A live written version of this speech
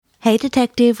Hey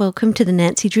detective, welcome to the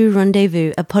Nancy Drew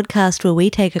Rendezvous, a podcast where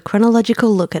we take a chronological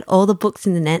look at all the books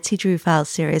in the Nancy Drew Files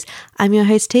series. I'm your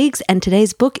host Teags, and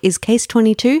today's book is Case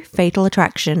 22, Fatal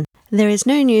Attraction. There is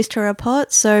no news to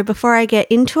report, so before I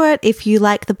get into it, if you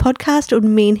like the podcast, it would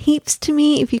mean heaps to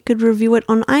me if you could review it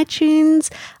on iTunes.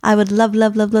 I would love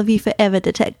you forever,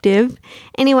 detective.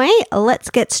 Anyway, let's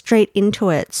get straight into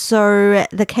it. So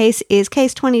the case is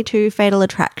Case 22, Fatal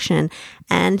Attraction,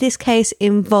 and this case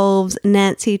involves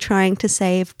Nancy trying to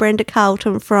save Brenda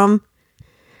Carlton from,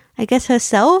 I guess,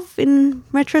 herself in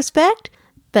retrospect.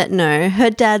 But no, her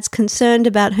dad's concerned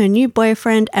about her new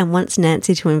boyfriend and wants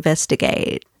Nancy to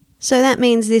investigate. So that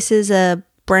means this is a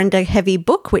Brenda-heavy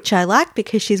book, which I like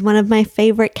because she's one of my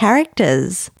favourite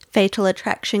characters. Fatal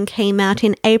Attraction came out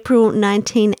in April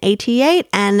 1988,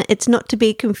 and it's not to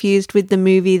be confused with the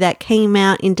movie that came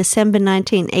out in December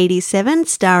 1987,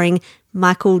 starring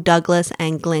Michael Douglas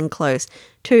and Glenn Close.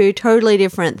 Two totally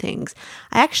different things.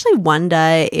 I actually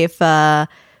wonder if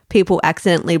people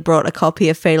accidentally brought a copy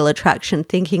of Fatal Attraction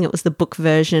thinking it was the book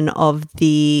version of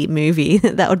the movie.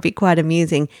 That would be quite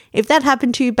amusing. If that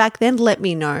happened to you back then, let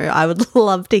me know. I would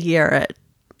love to hear it.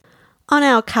 On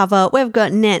our cover, we've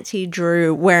got Nancy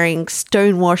Drew wearing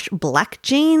stonewashed black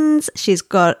jeans. She's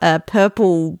got a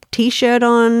purple t-shirt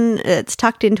on. It's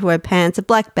tucked into her pants, a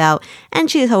black belt,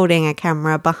 and she's holding a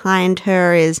camera. Behind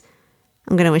her is,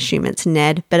 I'm going to assume it's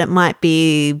Ned, but it might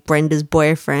be Brenda's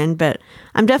boyfriend, but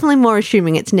I'm definitely more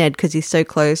assuming it's Ned because he's so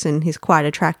close and he's quite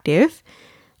attractive.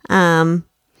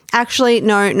 Actually,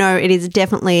 no, it is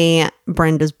definitely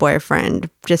Brenda's boyfriend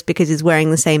just because he's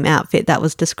wearing the same outfit that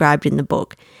was described in the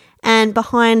book. And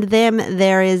behind them,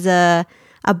 there is a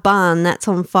barn that's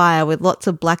on fire with lots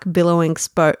of black billowing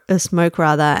smoke,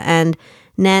 and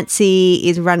Nancy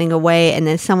is running away and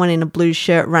there's someone in a blue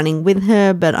shirt running with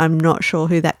her, but I'm not sure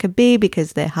who that could be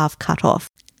because they're half cut off.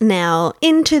 Now,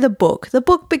 into the book. The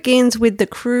book begins with the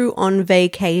crew on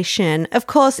vacation. Of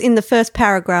course, in the first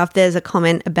paragraph, there's a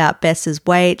comment about Bess's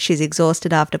weight. She's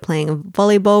exhausted after playing a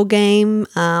volleyball game.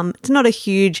 It's not a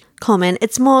huge comment.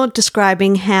 It's more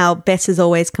describing how Bess is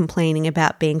always complaining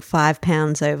about being 5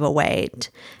 pounds overweight.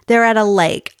 They're at a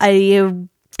lake. I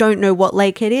don't know what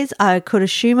lake it is. I could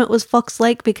assume it was Fox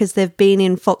Lake because they've been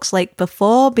in Fox Lake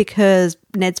before because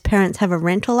Ned's parents have a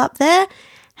rental up there.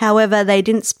 However, they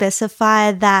didn't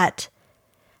specify that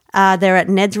they're at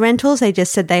Ned's rentals. They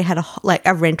just said they had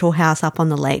a rental house up on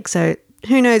the lake. So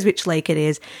who knows which lake it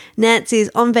is. Nancy's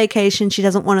on vacation. She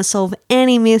doesn't want to solve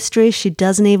any mysteries. She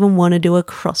doesn't even want to do a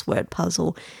crossword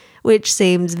puzzle, which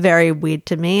seems very weird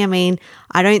to me. I mean,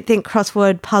 I don't think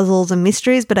crossword puzzles are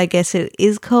mysteries, but I guess it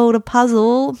is called a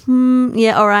puzzle.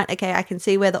 Yeah, all right. Okay, I can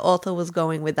see where the author was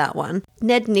going with that one.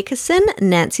 Ned Nickerson,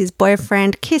 Nancy's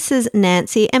boyfriend, kisses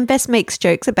Nancy, and Bess makes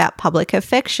jokes about public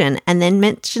affection and then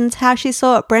mentions how she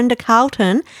saw Brenda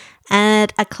Carlton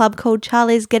at a club called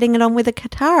Charlie's getting it on with a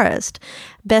guitarist.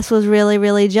 Bess was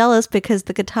really jealous because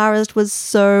the guitarist was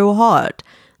so hot.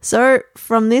 So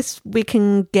from this, we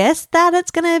can guess that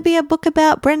it's going to be a book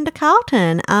about Brenda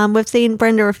Carlton. We've seen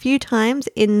Brenda a few times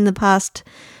in the past.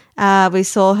 We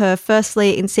saw her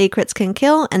firstly in Secrets Can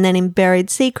Kill and then in Buried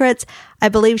Secrets. I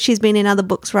believe she's been in other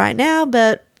books right now,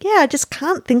 but yeah, I just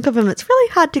can't think of them. It's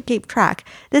really hard to keep track.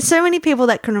 There's so many people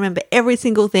that can remember every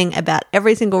single thing about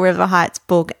every single River Heights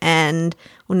book and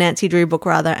Nancy Drew book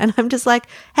rather. And I'm just like,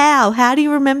 how do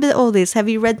you remember all this? Have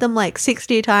you read them like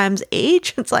 60 times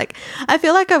each? It's like, I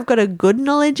feel like I've got a good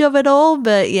knowledge of it all,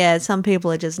 but yeah, some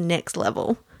people are just next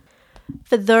level.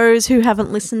 For those who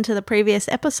haven't listened to the previous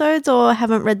episodes or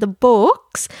haven't read the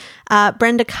books,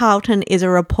 Brenda Carlton is a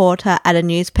reporter at a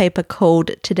newspaper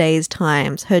called Today's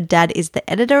Times. Her dad is the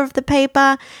editor of the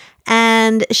paper,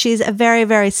 and she's a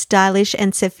very stylish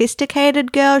and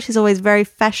sophisticated girl. She's always very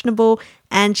fashionable,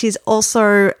 and she's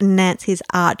also Nancy's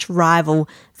arch rival.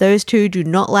 Those two do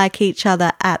not like each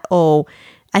other at all.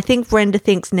 I think Brenda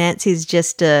thinks Nancy's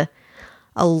just a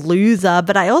loser,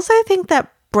 but I also think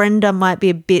that Brenda might be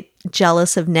a bit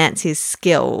jealous of Nancy's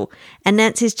skill, and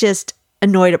Nancy's just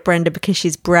annoyed at Brenda because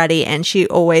she's bratty and she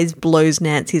always blows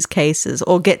Nancy's cases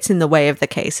or gets in the way of the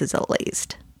cases at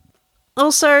least.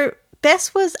 Also,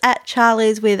 Bess was at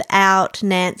Charlie's without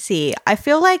Nancy. I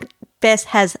feel like Bess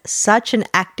has such an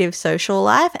active social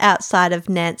life outside of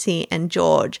Nancy and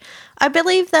George. I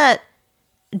believe that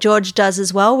George does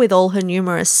as well with all her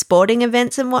numerous sporting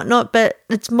events and whatnot, but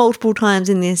it's multiple times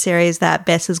in this series that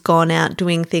Bess has gone out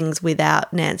doing things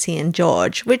without Nancy and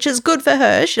George, which is good for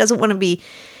her. She doesn't want to be,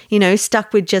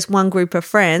 stuck with just one group of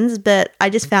friends, but I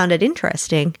just found it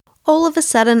interesting. All of a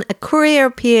sudden, a courier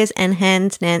appears and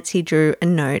hands Nancy Drew a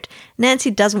note. Nancy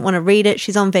doesn't want to read it.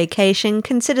 She's on vacation,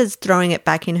 considers throwing it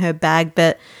back in her bag,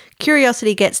 but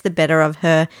Curiosity gets the better of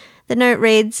her. The note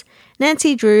reads,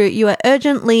 Nancy Drew, you are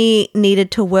urgently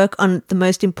needed to work on the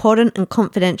most important and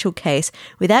confidential case.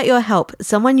 Without your help,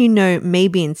 someone you know may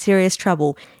be in serious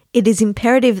trouble. It is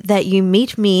imperative that you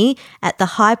meet me at the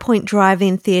High Point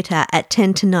Drive-In Theatre at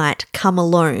 10 tonight. Come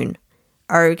alone.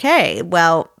 Okay,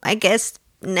 well, I guess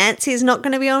Nancy's not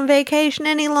going to be on vacation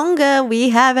any longer. We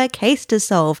have a case to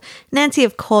solve. Nancy,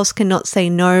 of course, cannot say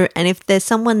no, and if there's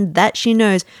someone that she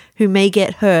knows who may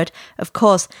get hurt, of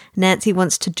course, Nancy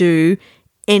wants to do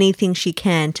anything she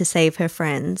can to save her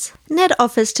friends. Ned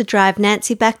offers to drive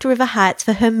Nancy back to River Heights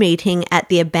for her meeting at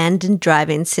the abandoned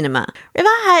drive-in cinema. River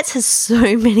Heights has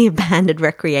so many abandoned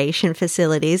recreation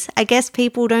facilities. I guess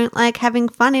people don't like having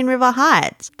fun in River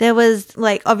Heights. There was,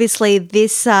 obviously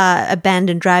this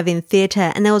abandoned drive-in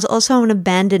theatre, and there was also an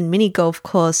abandoned mini golf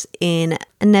course in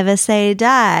Never Say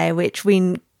Die, which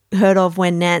we heard of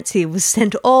when Nancy was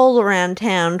sent all around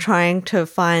town trying to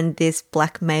find this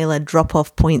blackmailer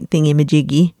drop-off point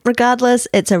thingy-majiggy. Regardless,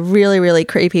 it's a really, really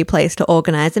creepy place to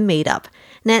organise a meetup.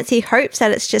 Nancy hopes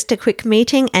that it's just a quick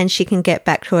meeting and she can get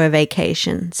back to her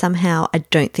vacation. Somehow, I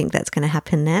don't think that's going to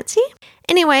happen, Nancy.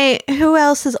 Anyway, who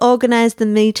else has organised the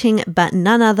meeting but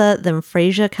none other than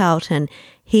Fraser Carlton?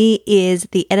 He is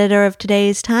the editor of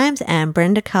Today's Times and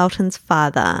Brenda Carlton's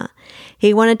father.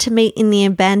 He wanted to meet in the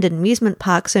abandoned amusement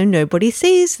park so nobody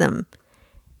sees them.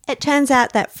 It turns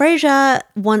out that Fraser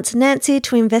wants Nancy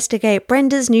to investigate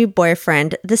Brenda's new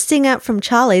boyfriend, the singer from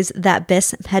Charlie's that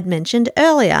Bess had mentioned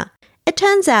earlier. It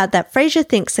turns out that Fraser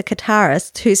thinks the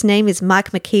guitarist, whose name is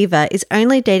Mike McKeever, is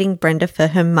only dating Brenda for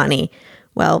her money.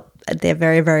 Well, they're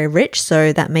very, very rich,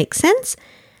 so that makes sense.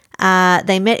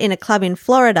 They met in a club in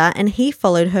Florida and he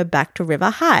followed her back to River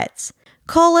Heights.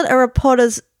 Call it a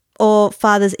reporter's or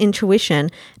father's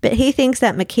intuition, but he thinks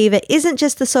that McKeever isn't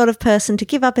just the sort of person to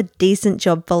give up a decent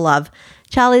job for love.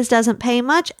 Charlie's doesn't pay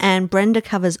much and Brenda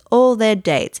covers all their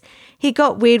dates. He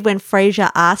got weird when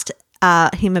Fraser asked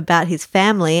him about his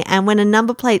family, and when a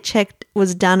number plate check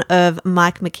was done of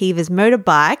Mike McKeever's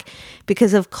motorbike,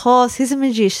 because of course he's a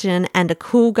magician and a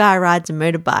cool guy rides a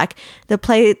motorbike, the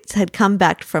plates had come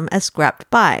back from a scrapped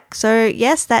bike. So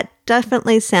yes, that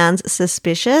definitely sounds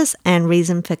suspicious and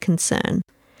reason for concern.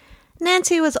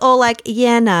 Nancy was all like,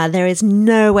 yeah, nah, there is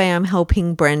no way I'm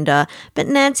helping Brenda. But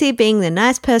Nancy, being the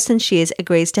nice person she is,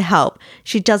 agrees to help.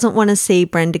 She doesn't want to see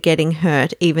Brenda getting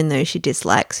hurt, even though she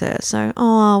dislikes her. So,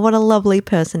 oh, what a lovely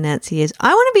person Nancy is.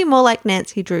 I want to be more like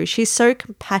Nancy Drew. She's so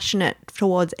compassionate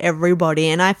towards everybody,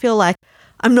 and I feel like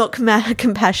I'm not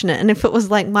compassionate. And if it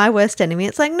was like my worst enemy,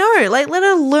 it's like, no, let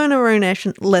her learn her own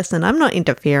lesson. I'm not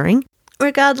interfering.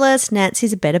 Regardless,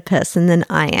 Nancy's a better person than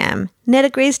I am. Ned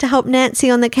agrees to help Nancy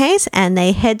on the case and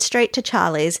they head straight to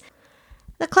Charlie's.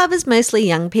 The club is mostly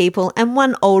young people and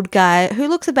one old guy who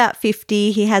looks about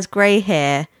 50. He has grey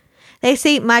hair. They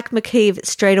see Mike McKeever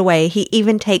straight away. He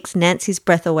even takes Nancy's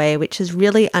breath away, which is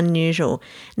really unusual.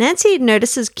 Nancy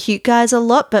notices cute guys a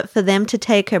lot, but for them to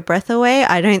take her breath away,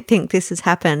 I don't think this has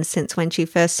happened since when she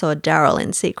first saw Daryl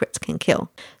in Secrets Can Kill.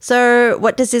 So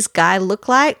what does this guy look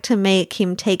like to make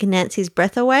him take Nancy's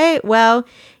breath away? Well,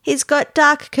 he's got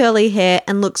dark curly hair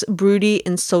and looks broody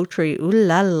and sultry. Ooh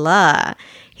la la.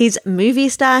 He's movie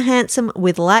star handsome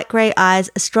with light grey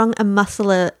eyes, a strong and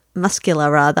muscular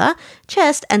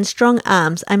chest and strong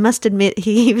arms. I must admit,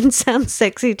 he even sounds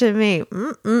sexy to me.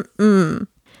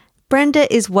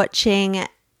 Brenda is watching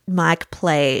Mike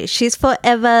play. She's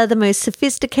forever the most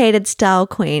sophisticated style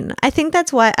queen. I think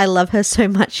that's why I love her so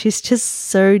much. She's just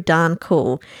so darn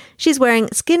cool. She's wearing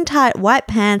skin-tight white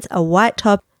pants, a white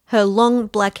top. Her long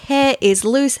black hair is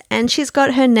loose and she's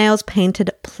got her nails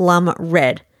painted plum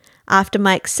red. After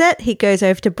Mike's set, he goes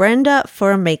over to Brenda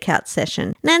for a makeout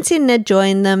session. Nancy and Ned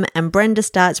join them and Brenda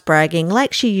starts bragging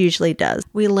like she usually does.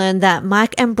 We learn that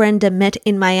Mike and Brenda met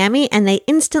in Miami and they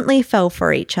instantly fell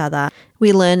for each other.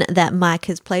 We learn that Mike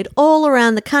has played all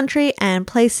around the country and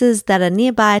places that are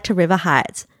nearby to River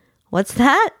Heights. What's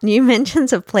that? New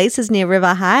mentions of places near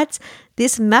River Heights?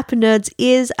 This map nerd's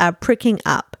ears are pricking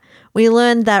up. We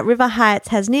learn that River Heights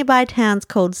has nearby towns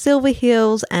called Silver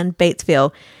Hills and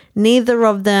Batesville. Neither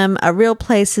of them are real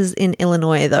places in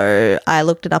Illinois, though. I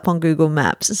looked it up on Google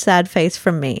Maps. Sad face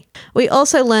from me. We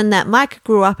also learned that Mike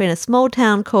grew up in a small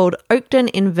town called Oakton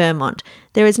in Vermont.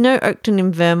 There is no Oakton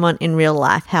in Vermont in real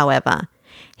life, however.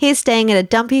 He's staying at a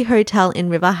dumpy hotel in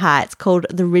River Heights called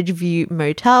the Ridgeview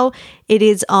Motel. It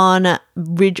is on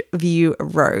Ridgeview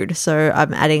Road, so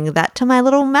I'm adding that to my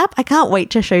little map. I can't wait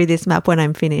to show you this map when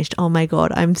I'm finished. Oh my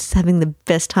god, I'm having the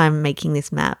best time making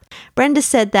this map. Brenda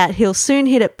said that he'll soon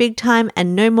hit it big time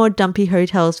and no more dumpy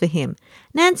hotels for him.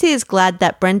 Nancy is glad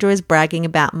that Brenda is bragging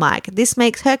about Mike. This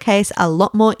makes her case a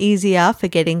lot more easier for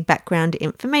getting background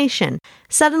information.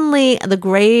 Suddenly, the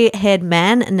grey-haired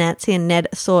man Nancy and Ned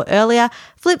saw earlier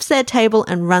flips their table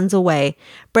and runs away.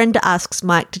 Brenda asks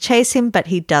Mike to chase him, but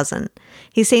he doesn't.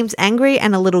 He seems angry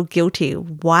and a little guilty.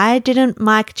 Why didn't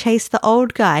Mike chase the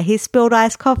old guy? He spilled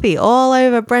iced coffee all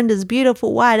over Brenda's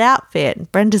beautiful white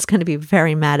outfit. Brenda's going to be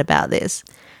very mad about this.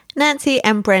 Nancy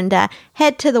and Brenda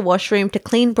head to the washroom to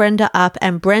clean Brenda up,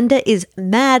 and Brenda is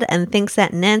mad and thinks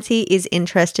that Nancy is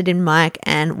interested in Mike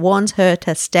and warns her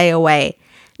to stay away.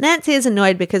 Nancy is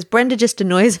annoyed because Brenda just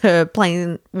annoys her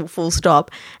plain full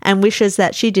stop and wishes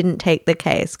that she didn't take the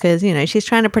case because, she's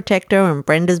trying to protect her and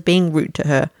Brenda's being rude to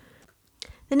her.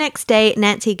 The next day,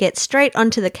 Nancy gets straight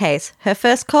onto the case. Her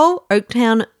first call,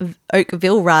 Oakville,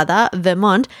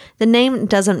 Vermont. The name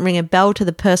doesn't ring a bell to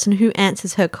the person who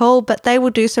answers her call, but they will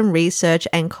do some research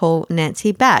and call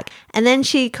Nancy back. And then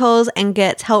she calls and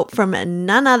gets help from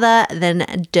none other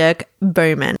than Dirk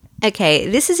Bowman. Okay,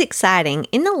 this is exciting.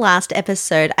 In the last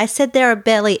episode, I said there are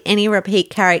barely any repeat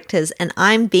characters, and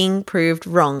I'm being proved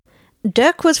wrong.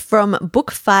 Dirk was from Book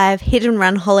 5, Hit and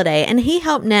Run Holiday, and he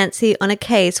helped Nancy on a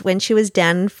case when she was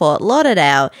down in Fort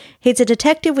Lauderdale. He's a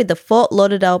detective with the Fort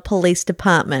Lauderdale Police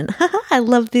Department. I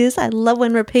love this. I love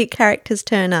when repeat characters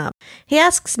turn up. He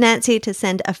asks Nancy to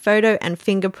send a photo and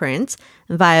fingerprints,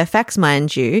 via fax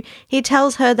mind you. He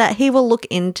tells her that he will look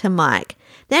into Mike.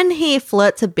 Then he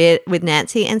flirts a bit with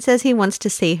Nancy and says he wants to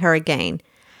see her again.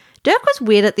 Dirk was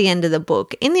weird at the end of the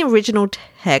book. In the original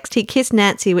text, he kissed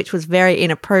Nancy, which was very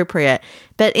inappropriate.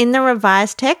 But in the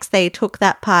revised text, they took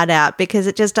that part out because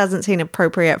it just doesn't seem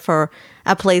appropriate for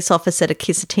a police officer to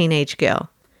kiss a teenage girl.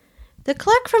 The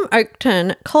clerk from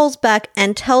Oakton calls back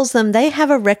and tells them they have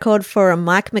a record for a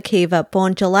Mike McKeever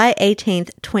born July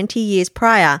 18th, 20 years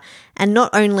prior. And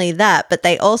not only that, but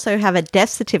they also have a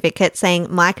death certificate saying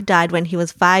Mike died when he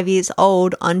was 5 years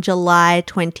old on July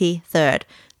 23rd.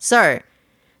 So,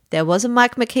 there was a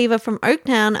Mike McKeever from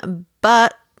Oaktown,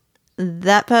 but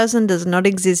that person does not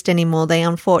exist anymore. They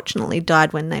unfortunately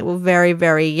died when they were very,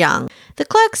 very young. The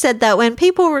clerk said that when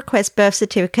people request birth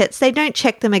certificates, they don't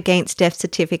check them against death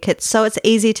certificates, so it's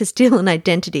easy to steal an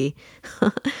identity.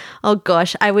 Oh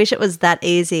gosh, I wish it was that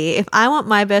easy. If I want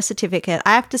my birth certificate,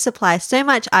 I have to supply so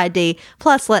much ID,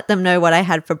 plus let them know what I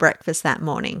had for breakfast that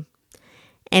morning.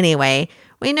 Anyway,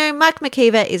 we know Mike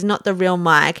McKeever is not the real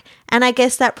Mike, and I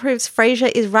guess that proves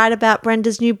Frasier is right about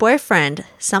Brenda's new boyfriend.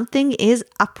 Something is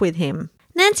up with him.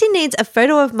 Nancy needs a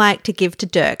photo of Mike to give to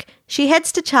Dirk. She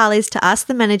heads to Charlie's to ask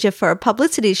the manager for a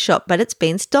publicity shot, but it's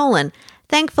been stolen.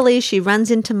 Thankfully, she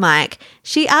runs into Mike.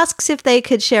 She asks if they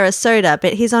could share a soda,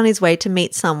 but he's on his way to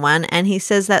meet someone, and he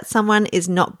says that someone is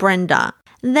not Brenda.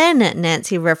 Then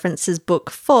Nancy references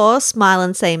Book 4, Smile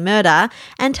and Say Murder,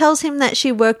 and tells him that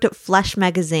she worked at Flash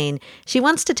magazine. She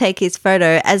wants to take his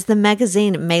photo as the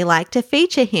magazine may like to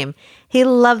feature him. He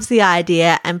loves the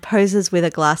idea and poses with a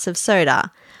glass of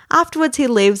soda. Afterwards he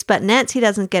leaves, but Nancy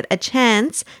doesn't get a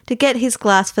chance to get his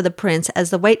glass for the prince as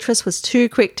the waitress was too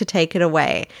quick to take it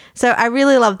away. So I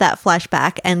really love that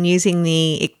flashback and using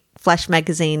the Flash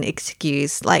magazine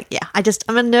excuse. I'm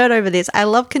a nerd over this. I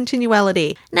love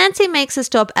continuality. Nancy makes a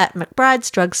stop at McBride's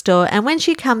drugstore, and when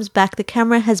she comes back, the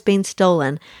camera has been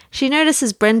stolen. She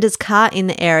notices Brenda's car in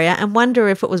the area and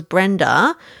wonders if it was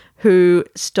Brenda who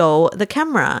stole the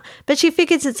camera, but she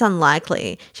figures it's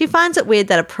unlikely. She finds it weird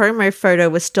that a promo photo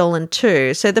was stolen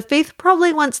too, so the thief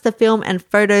probably wants the film and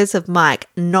photos of Mike,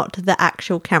 not the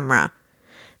actual camera.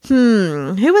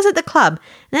 Who was at the club?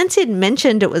 Nancy had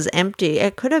mentioned it was empty.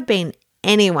 It could have been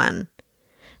anyone.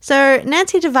 So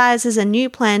Nancy devises a new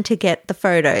plan to get the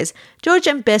photos. George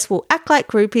and Bess will act like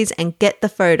groupies and get the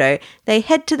photo. They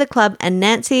head to the club and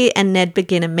Nancy and Ned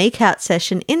begin a make-out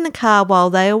session in the car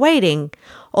while they are waiting.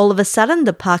 All of a sudden,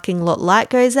 the parking lot light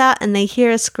goes out and they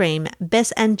hear a scream.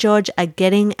 Bess and George are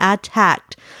getting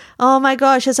attacked. Oh my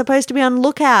gosh, you're supposed to be on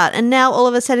lookout, and now all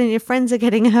of a sudden your friends are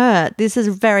getting hurt. This is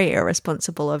very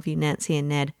irresponsible of you, Nancy and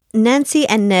Ned. Nancy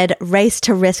and Ned race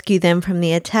to rescue them from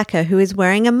the attacker, who is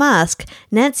wearing a mask.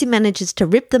 Nancy manages to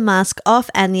rip the mask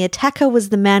off, and the attacker was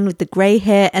the man with the grey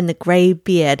hair and the grey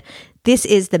beard. This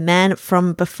is the man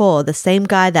from before, the same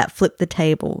guy that flipped the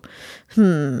table.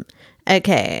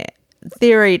 Okay.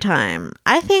 Theory time.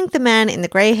 I think the man in the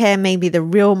grey hair may be the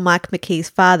real Mike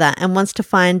McKee's father and wants to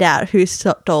find out who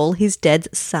stole his dead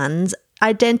son's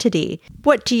identity.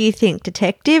 What do you think,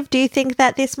 detective? Do you think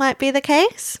that this might be the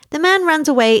case? The man runs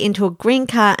away into a green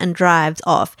car and drives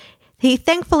off. He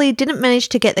thankfully didn't manage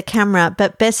to get the camera,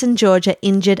 but Bess and George are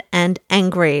injured and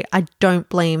angry. I don't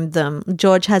blame them.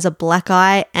 George has a black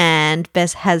eye and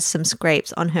Bess has some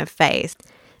scrapes on her face.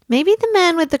 Maybe the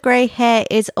man with the grey hair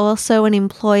is also an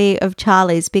employee of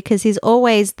Charlie's because he's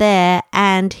always there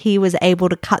and he was able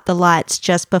to cut the lights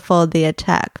just before the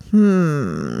attack.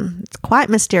 It's quite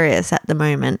mysterious at the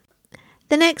moment.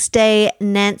 The next day,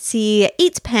 Nancy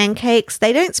eats pancakes.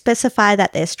 They don't specify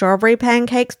that they're strawberry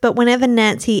pancakes, but whenever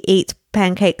Nancy eats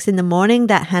pancakes in the morning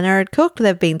that Hannah had cooked,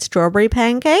 they've been strawberry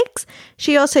pancakes.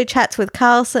 She also chats with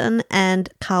Carson,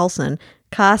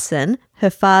 her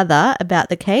father, about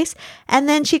the case, and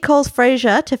then she calls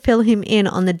Fraser to fill him in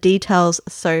on the details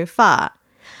so far.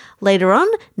 Later on,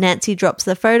 Nancy drops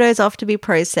the photos off to be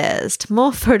processed.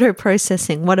 More photo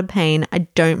processing, what a pain. I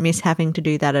don't miss having to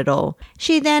do that at all.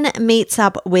 She then meets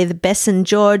up with Bess and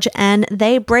George and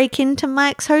they break into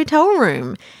Mike's hotel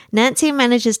room. Nancy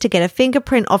manages to get a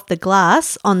fingerprint off the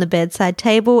glass on the bedside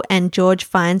table and George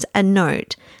finds a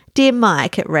note. "Dear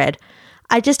Mike," it read,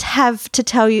 "I just have to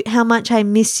tell you how much I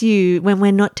miss you when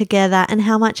we're not together and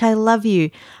how much I love you.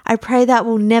 I pray that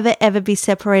we'll never ever be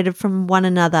separated from one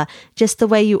another, just the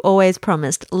way you always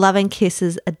promised. Love and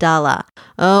kisses, Adala."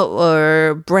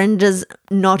 Oh, Brenda's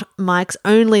not Mike's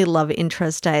only love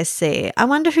interest, I see. I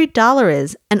wonder who Darla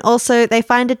is. And also, they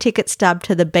find a ticket stub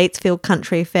to the Batesville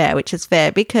Country Fair, which is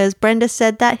fair because Brenda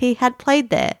said that he had played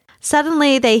there.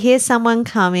 Suddenly, they hear someone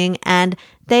coming and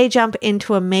they jump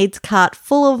into a maid's cart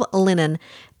full of linen.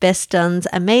 Bess dons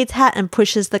a maid's hat and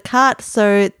pushes the cart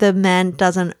so the man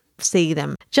doesn't see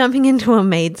them. Jumping into a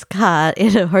maid's cart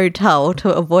in a hotel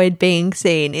to avoid being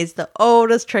seen is the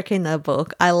oldest trick in the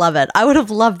book. I love it. I would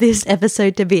have loved this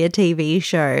episode to be a TV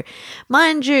show.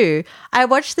 Mind you, I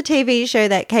watched the TV show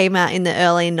that came out in the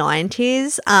early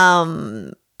 90s.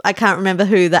 I can't remember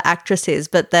who the actress is,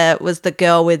 but there was the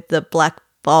girl with the black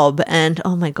bob and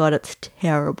oh my god, it's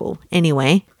terrible.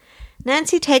 Anyway,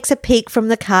 Nancy takes a peek from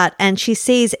the cart and she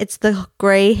sees it's the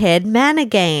grey-haired man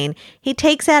again. He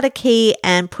takes out a key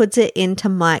and puts it into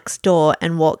Mike's door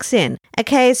and walks in.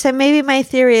 Okay, so maybe my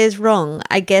theory is wrong.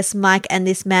 I guess Mike and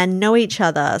this man know each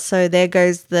other. So there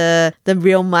goes the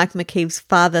real Mike McKee's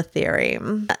father theory.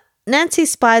 Nancy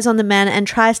spies on the man and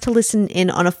tries to listen in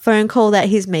on a phone call that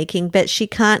he's making, but she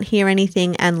can't hear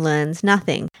anything and learns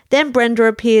nothing. Then Brenda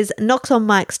appears, knocks on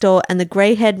Mike's door, and the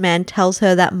grey-haired man tells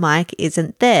her that Mike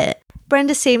isn't there.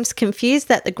 Brenda seems confused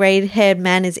that the grey-haired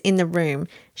man is in the room.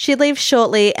 She leaves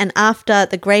shortly, and after,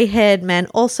 the grey-haired man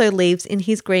also leaves in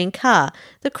his green car.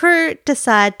 The crew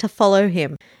decide to follow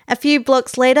him. A few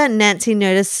blocks later, Nancy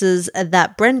notices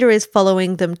that Brenda is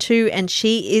following them too, and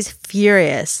she is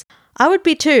furious. I would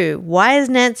be too. Why is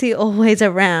Nancy always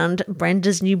around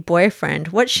Brenda's new boyfriend?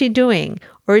 What's she doing?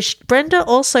 Or is Brenda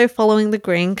also following the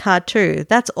green car too?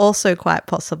 That's also quite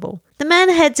possible. The man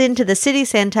heads into the city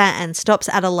centre and stops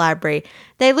at a library.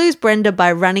 They lose Brenda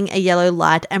by running a yellow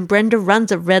light and Brenda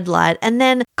runs a red light and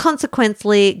then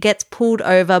consequently gets pulled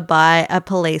over by a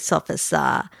police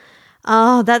officer.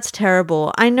 Oh, that's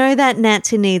terrible. I know that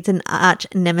Nancy needs an arch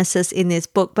nemesis in this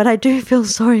book, but I do feel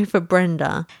sorry for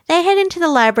Brenda. They head into the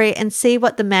library and see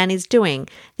what the man is doing.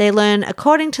 They learn,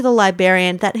 according to the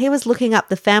librarian, that he was looking up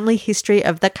the family history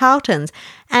of the Carltons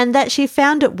and that she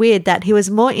found it weird that he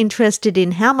was more interested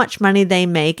in how much money they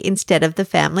make instead of the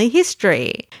family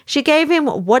history. She gave him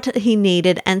what he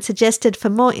needed and suggested for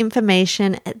more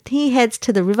information, he heads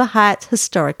to the River Heights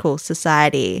Historical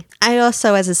Society. I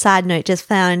also, as a side note, just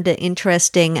found it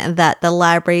interesting that the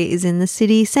library is in the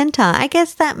city centre. I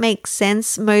guess that makes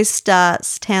sense. Most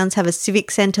towns have a civic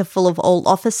centre full of old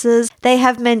offices. They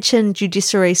have mentioned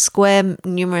Judiciary Square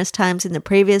numerous times in the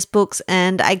previous books,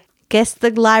 and I guess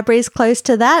the library is close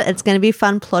to that. It's going to be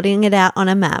fun plotting it out on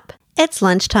a map. It's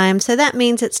lunchtime, so that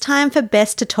means it's time for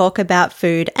Bess to talk about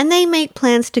food, and they make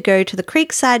plans to go to the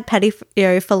Creekside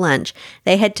patio for lunch.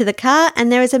 They head to the car,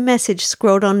 and there is a message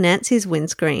scrawled on Nancy's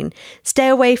windscreen. "Stay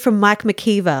away from Mike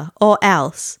McKeever, or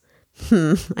else."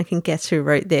 I can guess who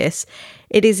wrote this.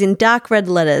 It is in dark red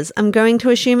letters. I'm going to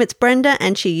assume it's Brenda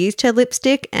and she used her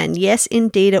lipstick, and yes,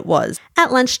 indeed it was.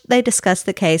 At lunch, they discuss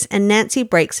the case and Nancy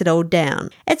breaks it all down.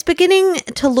 It's beginning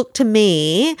to look to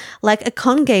me like a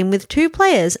con game with two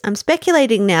players. I'm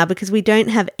speculating now because we don't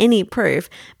have any proof,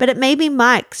 but it may be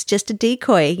Mike's just a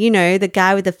decoy. You know, the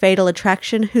guy with the fatal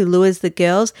attraction who lures the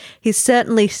girls. He's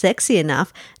certainly sexy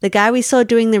enough. The guy we saw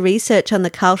doing the research on the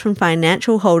Carlton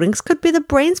Financial Holdings could be the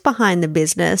brains behind the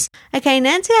business. Okay,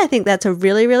 Nancy, I think that's a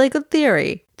really, really good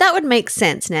theory. That would make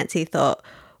sense, Nancy thought.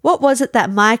 What was it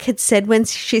that Mike had said when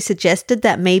she suggested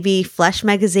that maybe Flash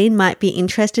magazine might be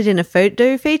interested in a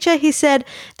photo feature? He said,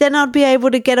 then I'd be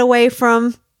able to get away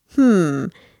from...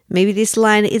 Maybe this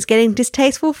line is getting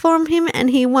distasteful for him and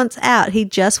he wants out. He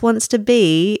just wants to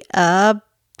be a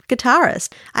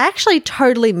guitarist. I actually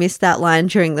totally missed that line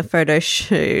during the photo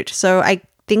shoot, so I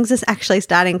things are actually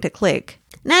starting to click.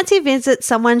 Nancy visits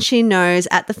someone she knows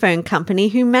at the phone company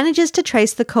who manages to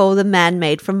trace the call the man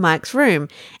made from Mike's room.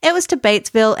 It was to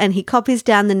Batesville, and he copies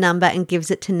down the number and gives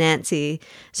it to Nancy.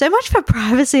 So much for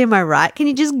privacy, am I right? Can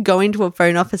you just go into a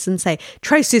phone office and say,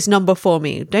 trace this number for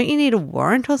me? Don't you need a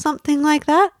warrant or something like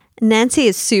that? Nancy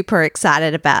is super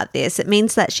excited about this. It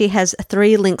means that she has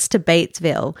 3 links to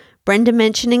Batesville. Brenda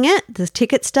mentioning it, the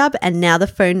ticket stub, and now the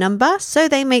phone number, so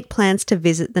they make plans to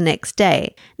visit the next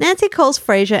day. Nancy calls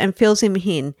Frasier and fills him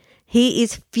in. He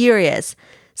is furious.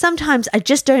 Sometimes I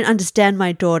just don't understand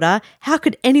my daughter. How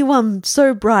could anyone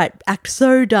so bright act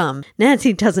so dumb?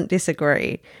 Nancy doesn't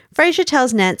disagree. Frasier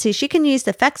tells Nancy she can use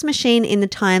the fax machine in the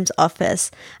Times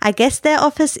office. I guess their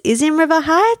office is in River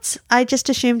Heights. I just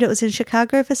assumed it was in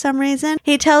Chicago for some reason.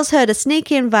 He tells her to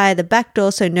sneak in via the back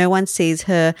door so no one sees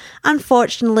her.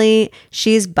 Unfortunately,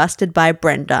 she is busted by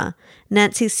Brenda.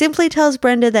 Nancy simply tells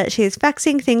Brenda that she is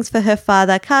faxing things for her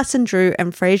father, Carson Drew,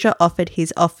 and Frasier offered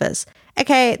his office.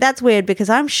 Okay, that's weird because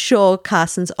I'm sure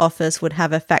Carson's office would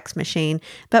have a fax machine,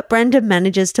 but Brenda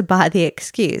manages to buy the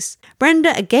excuse.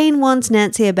 Brenda again warns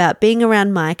Nancy about being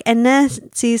around Mike, and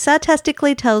Nancy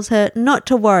sarcastically tells her not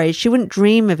to worry, she wouldn't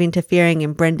dream of interfering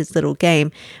in Brenda's little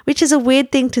game, which is a weird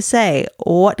thing to say.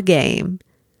 What game?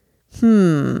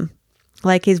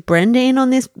 Like, is Brenda in on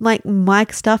this, like,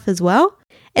 Mike stuff as well?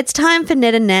 It's time for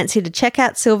Ned and Nancy to check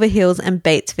out Silver Hills and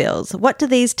Batesville. What do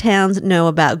these towns know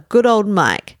about good old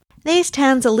Mike? These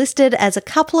towns are listed as a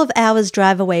couple of hours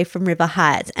drive away from River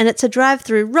Heights, and it's a drive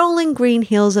through rolling green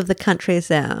hills of the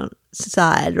countryside.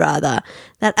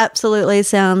 That absolutely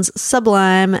sounds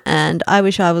sublime, and I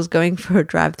wish I was going for a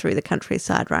drive through the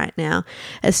countryside right now.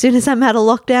 As soon as I'm out of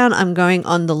lockdown, I'm going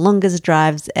on the longest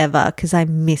drives ever because I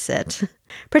miss it.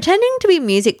 Pretending to be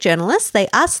music journalists, they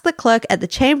ask the clerk at the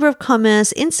Chamber of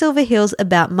Commerce in Silver Hills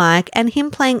about Mike and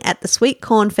him playing at the Sweet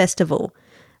Corn Festival.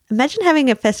 Imagine having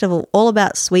a festival all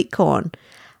about sweet corn.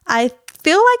 I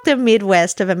feel like the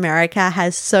Midwest of America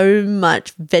has so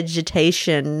much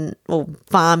vegetation or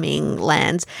farming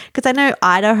lands, because I know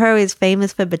Idaho is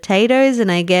famous for potatoes, and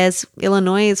I guess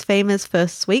Illinois is famous for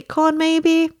sweet corn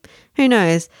maybe. Who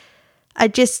knows?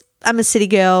 I'm a city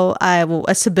girl,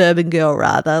 a suburban girl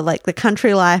rather. Like, the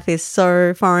country life is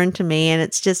so foreign to me, and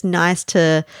it's just nice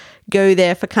to go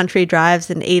there for country drives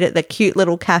and eat at the cute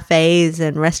little cafes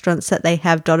and restaurants that they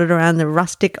have dotted around the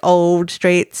rustic old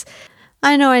streets.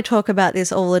 I know I talk about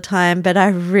this all the time, but I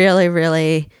really,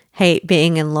 really hate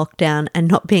being in lockdown and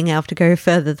not being able to go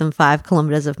further than 5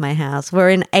 kilometers of my house. We're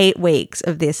in 8 weeks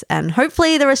of this, and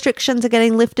hopefully the restrictions are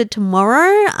getting lifted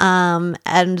tomorrow. And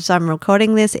as I'm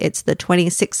recording this, it's the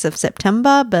 26th of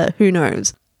September, but who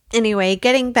knows? Anyway,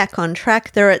 getting back on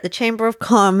track, they're at the Chamber of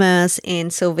Commerce in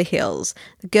Silver Hills.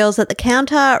 The girls at the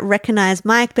counter recognize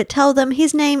Mike but tell them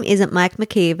his name isn't Mike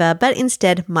McKeever but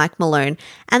instead Mike Malone,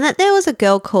 and that there was a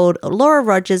girl called Laura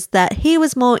Rogers that he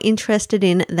was more interested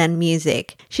in than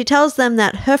music. She tells them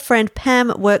that her friend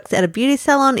Pam works at a beauty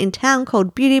salon in town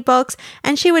called Beauty Box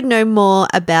and she would know more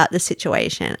about the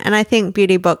situation. And I think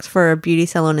Beauty Box for a beauty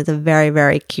salon is a very,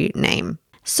 very cute name.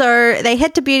 So they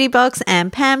head to Beauty Box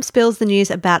and Pam spills the news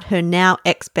about her now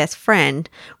ex-best friend.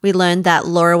 We learned that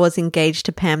Laura was engaged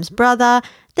to Pam's brother.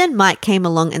 Then Mike came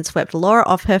along and swept Laura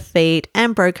off her feet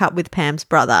and broke up with Pam's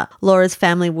brother. Laura's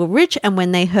family were rich, and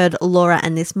when they heard Laura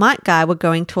and this Mike guy were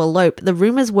going to elope, the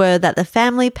rumors were that the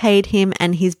family paid him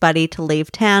and his buddy to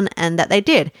leave town, and that they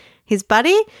did. His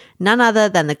buddy? None other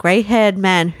than the grey-haired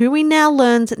man who we now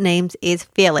learn's name is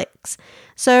Felix.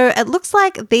 So it looks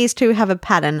like these two have a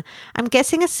pattern. I'm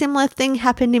guessing a similar thing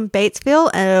happened in Batesville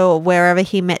or wherever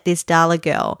he met this Darla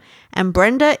girl. And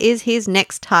Brenda is his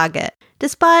next target.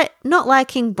 Despite not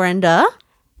liking Brenda,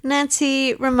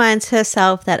 Nancy reminds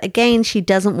herself that again she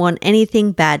doesn't want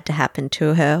anything bad to happen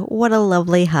to her. What a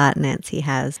lovely heart Nancy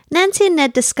has. Nancy and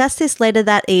Ned discuss this later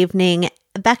that evening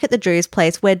back at the Drews'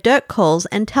 place, where Dirk calls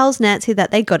and tells Nancy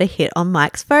that they got a hit on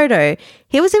Mike's photo.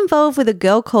 He was involved with a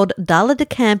girl called Darla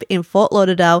DeCamp in Fort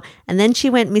Lauderdale, and then she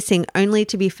went missing only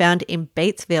to be found in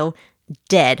Batesville,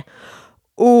 dead.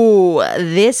 Ooh,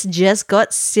 this just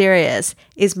got serious.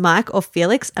 Is Mike or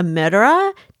Felix a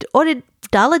murderer? Or did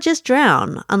Darla just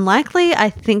drown? Unlikely. I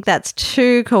think that's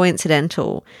too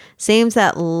coincidental. Seems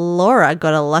that Laura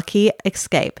got a lucky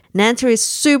escape. Nancy is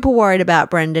super worried about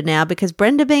Brenda now because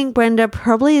Brenda being Brenda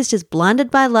probably is just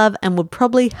blinded by love and would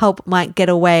probably help Mike get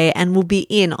away and will be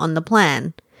in on the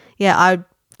plan. Yeah, I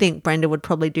think Brenda would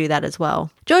probably do that as well.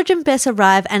 George and Bess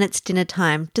arrive and it's dinner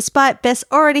time. Despite Bess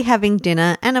already having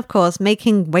dinner and, of course,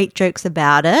 making weight jokes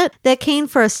about it, they're keen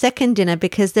for a second dinner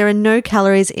because there are no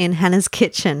calories in Hannah's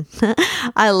kitchen.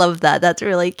 I love that. That's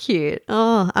really cute.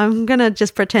 Oh, I'm going to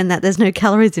just pretend that there's no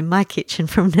calories in my kitchen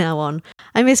from now on.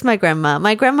 I miss my grandma.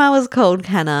 My grandma was called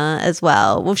Hannah as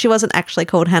well. Well, she wasn't actually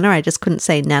called Hannah. I just couldn't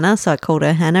say Nana, so I called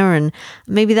her Hannah. And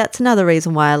maybe that's another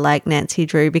reason why I like Nancy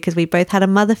Drew, because we both had a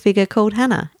mother figure called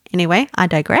Hannah. Anyway, I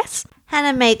digress.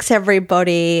 Hannah makes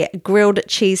everybody grilled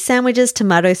cheese sandwiches,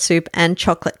 tomato soup, and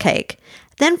chocolate cake.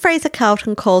 Then Fraser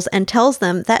Carlton calls and tells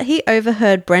them that he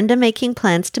overheard Brenda making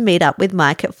plans to meet up with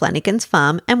Mike at Flanagan's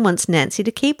farm and wants Nancy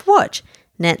to keep watch.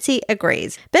 Nancy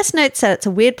agrees. Bess notes that it's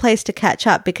a weird place to catch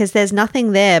up because there's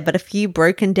nothing there but a few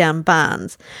broken down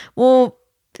barns. Well,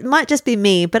 it might just be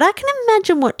me, but I can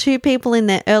imagine what two people in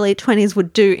their early 20s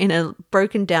would do in a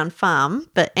broken down farm.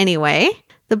 But anyway,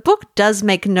 the book does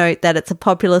make note that it's a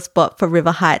popular spot for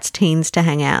River Heights teens to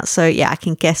hang out. So yeah,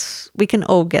 we can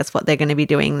all guess what they're going to be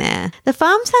doing there. The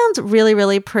farm sounds really,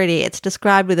 really pretty. It's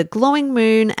described with a glowing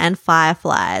moon and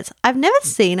fireflies. I've never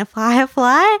seen a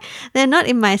firefly. They're not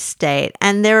in my state.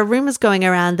 And there are rumors going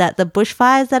around that the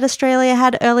bushfires that Australia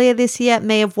had earlier this year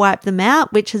may have wiped them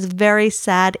out, which is very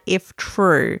sad if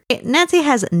true. Nancy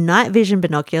has night vision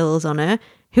binoculars on her.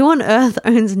 Who on earth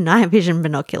owns night vision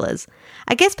binoculars?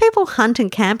 I guess people hunt and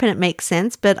camp and it makes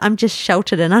sense, but I'm just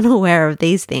sheltered and unaware of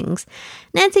these things.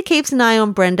 Nancy keeps an eye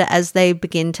on Brenda as they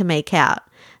begin to make out.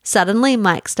 Suddenly,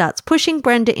 Mike starts pushing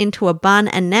Brenda into a bun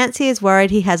and Nancy is worried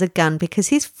he has a gun because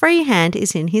his free hand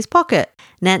is in his pocket.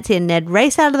 Nancy and Ned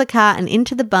race out of the car and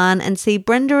into the barn and see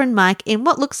Brenda and Mike in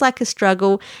what looks like a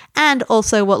struggle and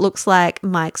also what looks like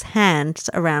Mike's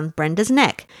hands around Brenda's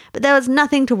neck. But there was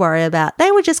nothing to worry about.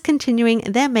 They were just continuing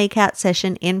their makeout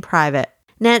session in private.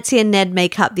 Nancy and Ned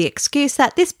make up the excuse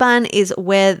that this barn is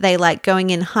where they like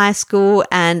going in high school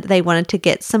and they wanted to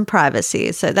get some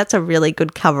privacy. So that's a really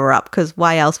good cover up because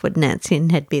why else would Nancy and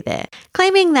Ned be there?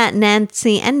 Claiming that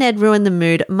Nancy and Ned ruined the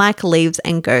mood, Mike leaves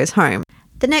and goes home.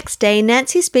 The next day,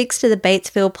 Nancy speaks to the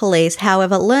Batesville police,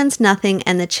 however, learns nothing,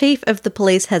 and the chief of the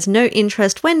police has no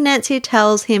interest when Nancy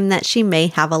tells him that she may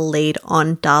have a lead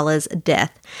on Darla's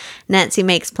death. Nancy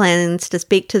makes plans to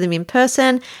speak to them in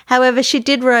person. However, she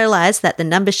did realize that the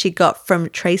number she got from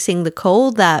tracing the call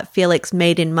that Felix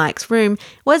made in Mike's room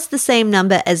was the same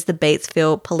number as the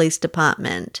Batesville Police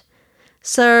Department.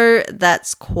 So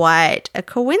that's quite a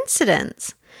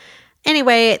coincidence.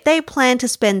 Anyway, they plan to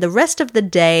spend the rest of the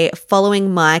day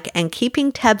following Mike and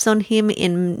keeping tabs on him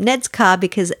in Ned's car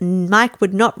because Mike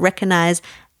would not recognize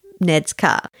Ned's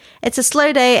car. It's a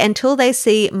slow day until they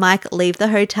see Mike leave the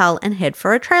hotel and head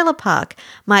for a trailer park.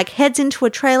 Mike heads into a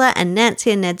trailer and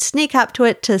Nancy and Ned sneak up to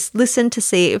it to listen to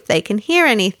see if they can hear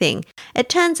anything. It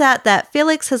turns out that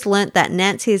Felix has learnt that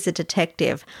Nancy is a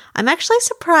detective. I'm actually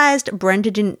surprised Brenda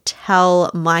didn't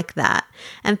tell Mike that.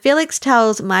 And Felix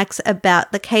tells Mike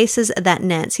about the cases that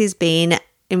Nancy's been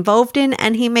involved in,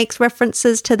 and he makes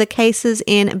references to the cases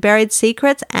in Buried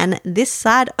Secrets and This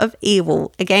Side of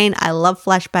Evil. Again, I love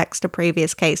flashbacks to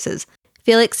previous cases.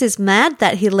 Felix is mad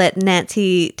that he let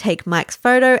Nancy take Mike's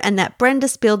photo and that Brenda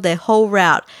spilled their whole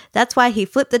route. That's why he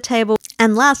flipped the table.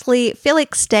 And lastly,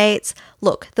 Felix states,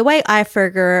 "Look, the way I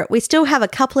figure it, we still have a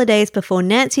couple of days before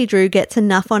Nancy Drew gets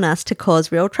enough on us to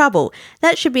cause real trouble.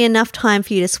 That should be enough time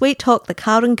for you to sweet talk the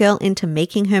Carlton girl into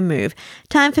making her move.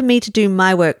 Time for me to do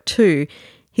my work too."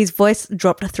 His voice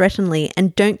dropped threateningly,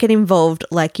 "and don't get involved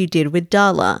like you did with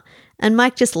Darla." And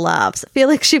Mike just laughs.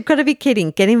 Felix, you've got to be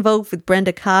kidding. Get involved with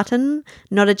Brenda Carlton?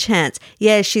 Not a chance.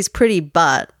 Yeah, she's pretty,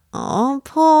 but... Oh,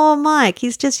 poor Mike.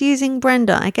 He's just using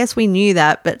Brenda. I guess we knew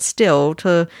that, but still,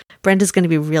 Brenda's going to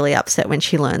be really upset when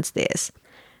she learns this.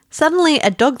 Suddenly, a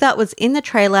dog that was in the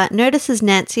trailer notices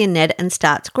Nancy and Ned and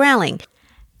starts growling.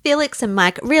 Felix and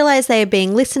Mike realize they are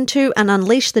being listened to and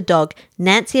unleash the dog.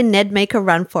 Nancy and Ned make a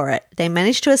run for it. They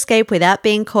manage to escape without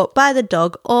being caught by the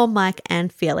dog or Mike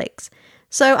and Felix.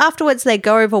 So afterwards, they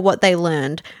go over what they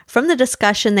learned. From the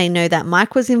discussion, they know that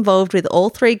Mike was involved with all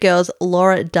three girls,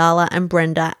 Laura, Darla, and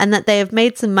Brenda, and that they have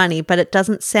made some money, but it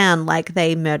doesn't sound like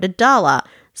they murdered Darla.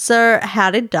 So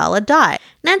how did Darla die?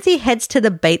 Nancy heads to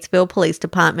the Batesville Police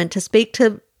Department to speak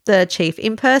to the chief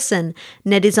in person.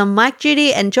 Ned is on Mike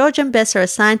duty and George and Bess are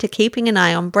assigned to keeping an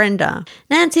eye on Brenda.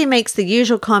 Nancy makes the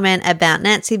usual comment about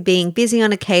Nancy being busy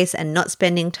on a case and not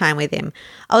spending time with him.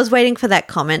 I was waiting for that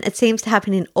comment. It seems to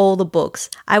happen in all the books.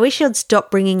 I wish he'd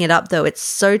stop bringing it up though. It's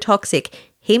so toxic.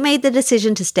 He made the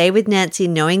decision to stay with Nancy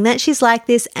knowing that she's like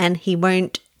this and she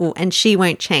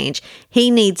won't change.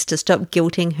 He needs to stop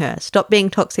guilting her. Stop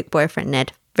being toxic boyfriend,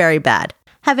 Ned. Very bad.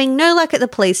 Having no luck at the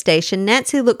police station,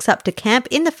 Nancy looks up DeCamp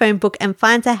in the phone book and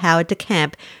finds a Howard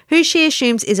DeCamp, who she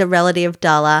assumes is a relative of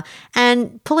Darla,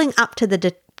 and pulling up to the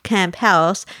DeCamp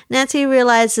house, Nancy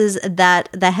realizes that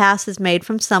the house is made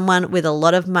from someone with a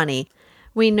lot of money.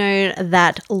 We know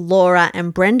that Laura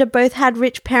and Brenda both had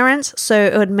rich parents, so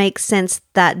it would make sense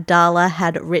that Darla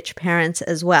had rich parents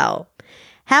as well.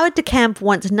 Howard DeCamp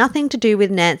wants nothing to do with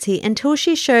Nancy until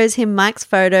she shows him Mike's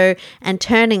photo, and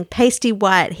turning pasty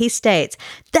white, he states,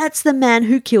 "That's the man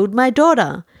who killed my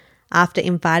daughter." After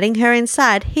inviting her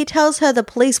inside, he tells her the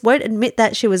police won't admit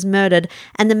that she was murdered,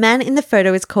 and the man in the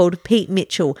photo is called Pete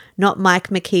Mitchell, not Mike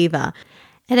McKeever.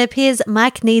 It appears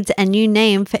Mike needs a new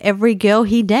name for every girl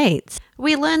he dates.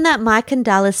 We learn that Mike and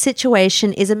Darla's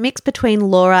situation is a mix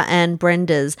between Laura and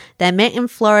Brenda's. They met in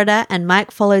Florida, and Mike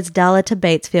follows Darla to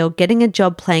Batesville, getting a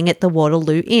job playing at the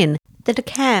Waterloo Inn. The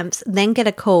DeCamps then get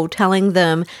a call telling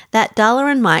them that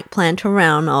Darla and Mike plan to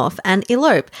run off and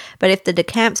elope, but if the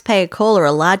DeCamps pay a caller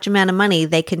a large amount of money,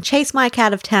 they can chase Mike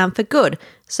out of town for good.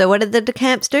 So what did the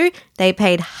DeCamps do? They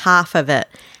paid half of it.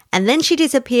 And then she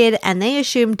disappeared, and they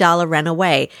assumed Darla ran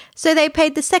away. So they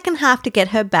paid the second half to get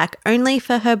her back, only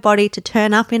for her body to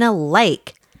turn up in a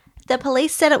lake. The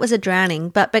police said it was a drowning,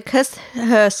 but because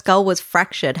her skull was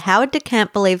fractured, Howard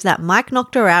DeCamp believes that Mike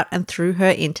knocked her out and threw her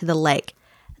into the lake.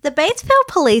 The Batesville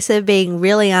police are being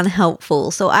really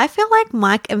unhelpful, so I feel like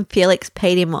Mike and Felix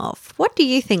paid him off. What do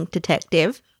you think,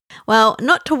 detective? Well,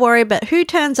 not to worry, but who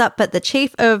turns up but the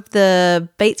chief of the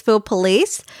Batesville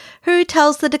police, who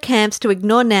tells the DeCamps to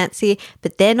ignore Nancy,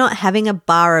 but they're not having a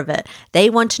bar of it. They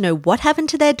want to know what happened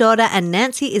to their daughter, and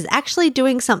Nancy is actually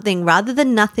doing something rather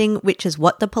than nothing, which is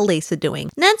what the police are doing.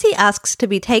 Nancy asks to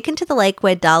be taken to the lake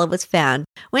where Darla was found.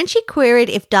 When she queried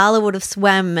if Darla would have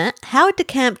swam it, Howard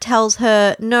DeCamp tells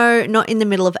her, no, not in the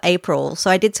middle of April. So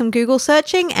I did some Google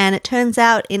searching, and it turns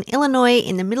out in Illinois,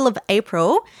 in the middle of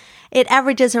April, it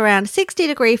averages around 60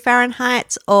 degrees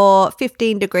Fahrenheit or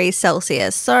 15 degrees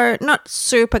Celsius. So not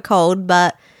super cold,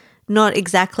 but not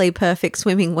exactly perfect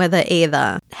swimming weather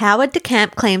either. Howard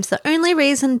DeCamp claims the only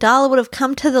reason Darla would have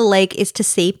come to the lake is to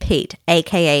see Pete,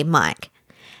 aka Mike.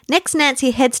 Next,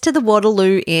 Nancy heads to the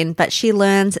Waterloo Inn, but she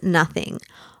learns nothing.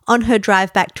 On her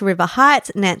drive back to River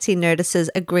Heights, Nancy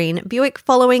notices a green Buick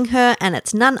following her, and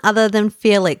it's none other than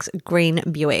Felix Green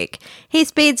Buick. He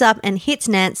speeds up and hits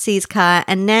Nancy's car,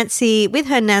 and Nancy, with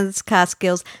her NASCAR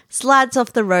skills, slides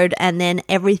off the road, and then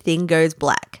everything goes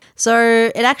black.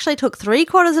 So it actually took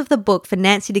 3/4 of the book for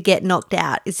Nancy to get knocked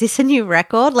out. Is this a new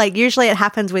record? Like, usually it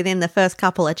happens within the first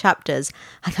couple of chapters.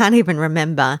 I can't even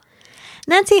remember.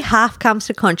 Nancy half comes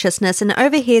to consciousness and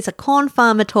overhears a corn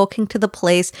farmer talking to the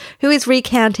police, who is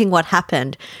recounting what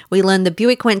happened. We learn the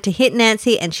Buick went to hit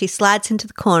Nancy and she slides into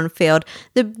the cornfield.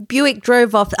 The Buick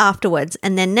drove off afterwards,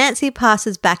 and then Nancy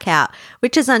passes back out,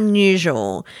 which is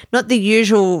unusual. Not the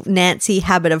usual Nancy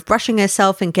habit of brushing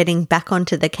herself and getting back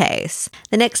onto the case.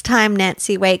 The next time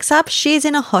Nancy wakes up, she's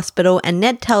in a hospital, and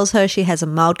Ned tells her she has a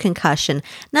mild concussion.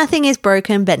 Nothing is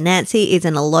broken, but Nancy is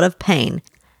in a lot of pain.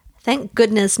 Thank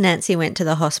goodness Nancy went to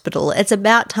the hospital. It's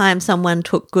about time someone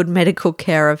took good medical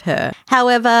care of her.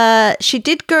 However, she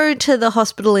did go to the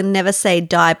hospital in Never Say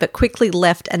Die, but quickly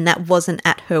left, and that wasn't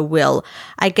at her will.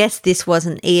 I guess this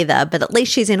wasn't either, but at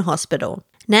least she's in hospital.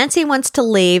 Nancy wants to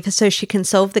leave so she can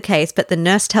solve the case, but the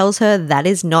nurse tells her that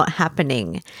is not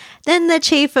happening. Then the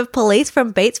chief of police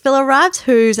from Batesville arrives,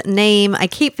 whose name I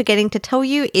keep forgetting to tell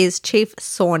you is Chief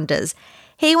Saunders.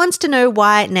 He wants to know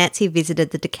why Nancy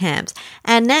visited the DeCamps,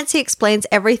 and Nancy explains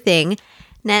everything.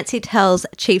 Nancy tells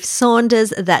Chief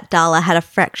Saunders that Darla had a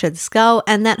fractured skull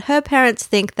and that her parents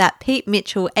think that Pete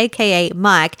Mitchell, aka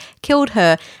Mike, killed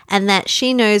her, and that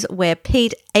she knows where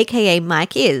Pete, aka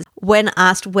Mike, is. When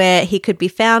asked where he could be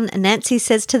found, Nancy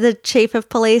says to the chief of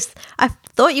police, "I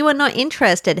thought you were not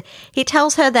interested." He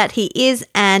tells her that he is,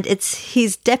 and it's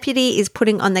his deputy is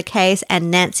putting on the case,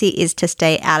 and Nancy is to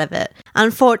stay out of it.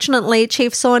 Unfortunately,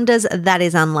 Chief Saunders, that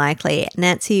is unlikely.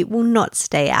 Nancy will not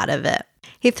stay out of it.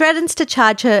 He threatens to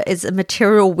charge her as a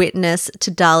material witness to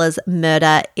Darla's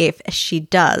murder if she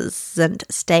doesn't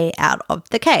stay out of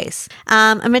the case.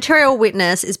 A material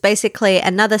witness is basically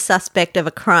another suspect of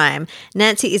a crime.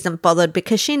 Nancy isn't bothered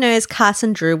because she knows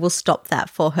Carson Drew will stop that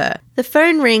for her. The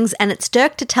phone rings, and it's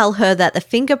Dirk to tell her that the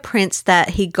fingerprints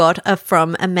that he got are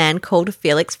from a man called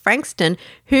Felix Frankston,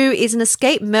 who is an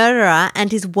escaped murderer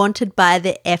and is wanted by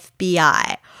the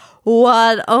FBI.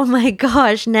 What? Oh my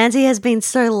gosh, Nancy has been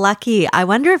so lucky. I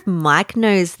wonder if Mike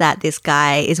knows that this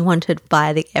guy is wanted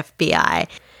by the FBI.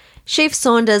 Chief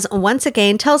Saunders once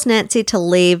again tells Nancy to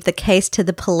leave the case to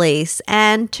the police,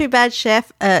 and too bad,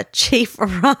 Chief,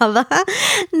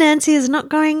 Nancy is not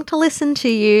going to listen to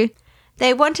you.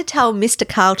 They want to tell Mr.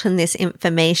 Carlton this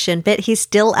information, but he's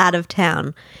still out of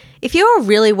town. If you're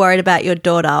really worried about your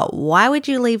daughter, why would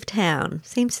you leave town?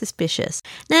 Seems suspicious.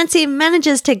 Nancy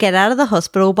manages to get out of the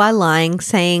hospital by lying,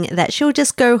 saying that she'll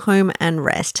just go home and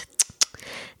rest.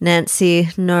 Nancy,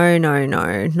 no,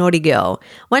 naughty girl.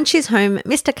 Once she's home,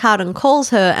 Mr. Carlton calls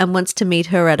her and wants to meet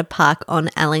her at a park on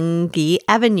Allengy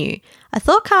Avenue. I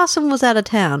thought Carson was out of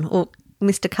town, or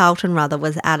Mr. Carlton rather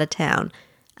was out of town.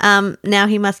 Now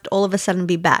he must all of a sudden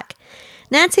be back.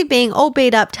 Nancy, being all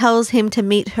beat up, tells him to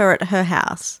meet her at her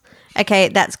house. Okay,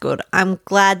 that's good. I'm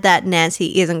glad that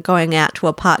Nancy isn't going out to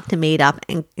a park to meet up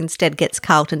and instead gets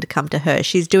Carlton to come to her.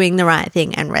 She's doing the right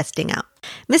thing and resting up.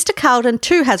 Mr. Carlton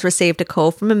too has received a call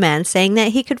from a man saying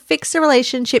that he could fix the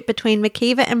relationship between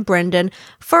McKeever and Brendan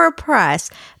for a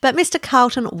price, but Mr.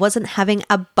 Carlton wasn't having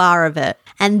a bar of it.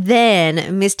 And then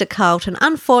Mr. Carlton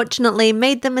unfortunately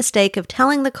made the mistake of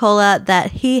telling the caller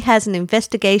that he has an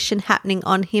investigation happening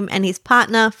on him and his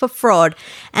partner for fraud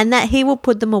and that he will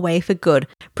put them away for good.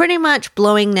 Pretty much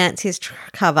blowing Nancy's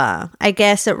cover. I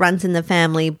guess it runs in the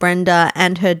family. Brenda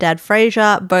and her dad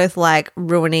Fraser both like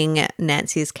ruining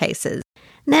Nancy's cases.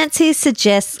 Nancy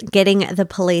suggests getting the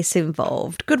police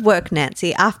involved. Good work,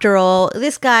 Nancy. After all,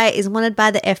 this guy is wanted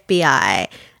by the FBI,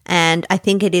 and I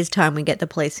think it is time we get the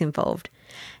police involved.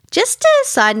 Just a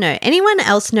side note, anyone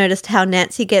else noticed how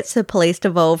Nancy gets the police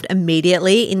involved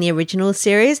immediately in the original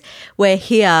series, where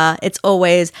here it's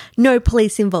always, no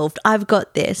police involved, I've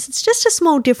got this. It's just a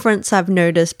small difference I've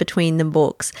noticed between the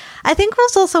books. I think it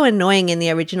was also annoying in the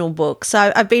original book,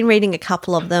 so I've been reading a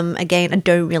couple of them. Again, I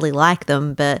don't really like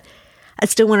them, but I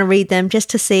still want to read them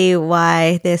just to see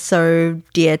why they're so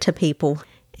dear to people.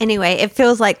 Anyway, it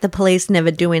feels like the police never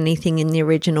do anything in the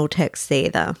original text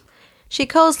either. She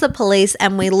calls the police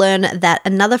and we learn that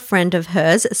another friend of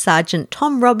hers, Sergeant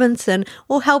Tom Robinson,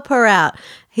 will help her out.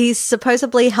 He's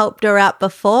supposedly helped her out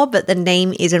before, but the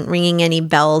name isn't ringing any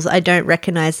bells. I don't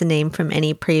recognize the name from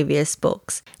any previous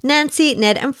books. Nancy,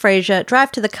 Ned and Fraser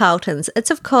drive to the Carltons. It's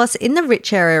of course in the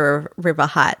rich area of River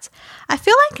Heights. I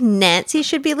feel like Nancy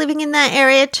should be living in that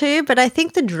area too, but I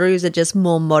think the Drews are just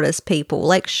more modest people.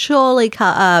 Like surely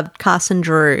Carson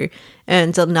Drew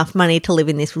earns enough money to live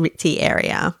in this ritzy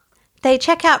area. They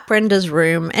check out Brenda's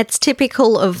room. It's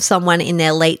typical of someone in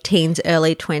their late teens,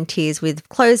 early 20s with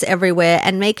clothes everywhere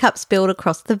and makeup spilled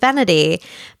across the vanity.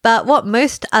 But what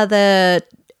most other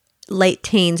late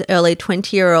teens, early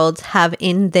 20-year-olds have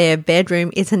in their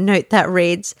bedroom is a note that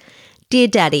reads, "Dear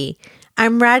Daddy,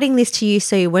 I'm writing this to you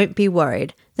so you won't be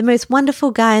worried. The most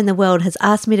wonderful guy in the world has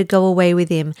asked me to go away with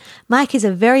him. Mike is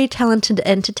a very talented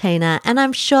entertainer and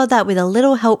I'm sure that with a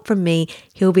little help from me,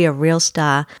 he'll be a real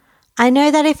star. I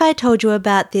know that if I told you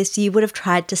about this, you would have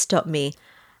tried to stop me.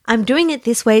 I'm doing it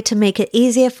this way to make it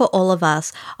easier for all of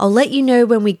us. I'll let you know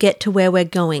when we get to where we're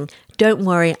going. Don't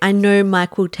worry, I know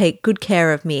Mike will take good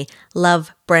care of me.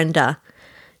 Love, Brenda."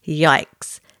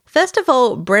 Yikes. First of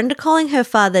all, Brenda calling her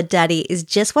father Daddy is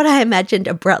just what I imagined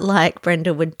a brat like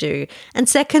Brenda would do. And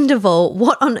second of all,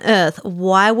 what on earth?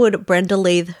 Why would Brenda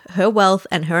leave her wealth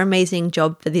and her amazing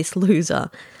job for this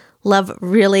loser? Love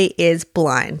really is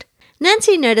blind.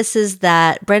 Nancy notices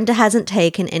that Brenda hasn't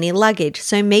taken any luggage,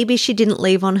 so maybe she didn't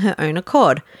leave on her own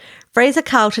accord. Fraser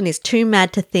Carlton is too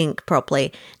mad to think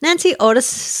properly. Nancy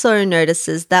also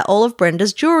notices that all of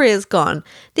Brenda's jewelry is gone.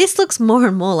 This looks more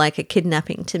and more like a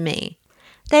kidnapping to me.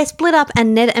 They split up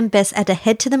and Ned and Bess are to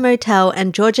head to the motel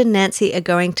and George and Nancy are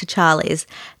going to Charlie's.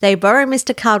 They borrow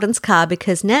Mr. Carlton's car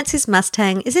because Nancy's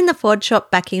Mustang is in the Ford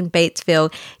shop back in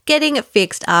Batesville, getting it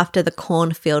fixed after the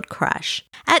cornfield crash.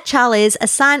 At Charlie's, a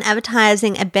sign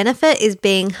advertising a benefit is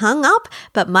being hung up,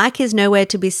 but Mike is nowhere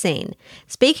to be seen.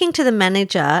 Speaking to the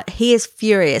manager, he is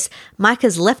furious. Mike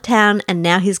has left town and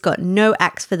now he's got no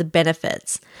axe for the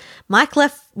benefits. Mike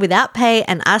left without pay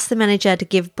and asked the manager to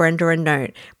give Brenda a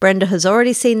note. Brenda has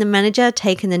already seen the manager,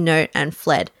 taken the note and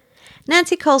fled.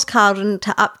 Nancy calls Carlton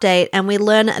to update and we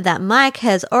learn that Mike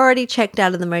has already checked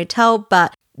out of the motel,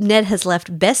 but Ned has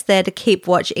left Bess there to keep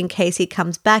watch in case he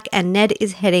comes back and Ned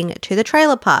is heading to the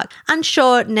trailer park.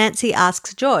 Unsure, Nancy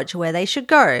asks George where they should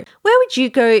go. Where would you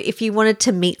go if you wanted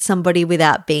to meet somebody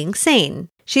without being seen?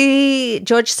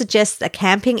 George suggests a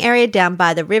camping area down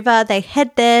by the river. They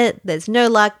head there, there's no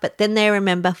luck, but then they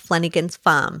remember Flanagan's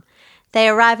farm. They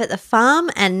arrive at the farm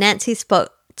and Nancy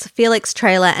spots Felix's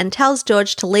trailer and tells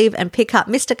George to leave and pick up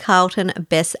Mr. Carlton,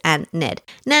 Bess and Ned.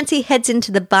 Nancy heads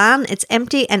into the barn, it's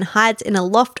empty and hides in a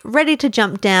loft ready to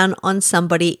jump down on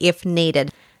somebody if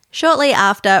needed. Shortly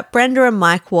after, Brenda and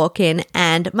Mike walk in,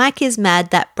 and Mike is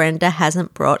mad that Brenda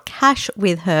hasn't brought cash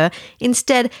with her.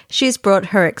 Instead, she's brought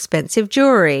her expensive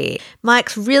jewelry.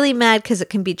 Mike's really mad because it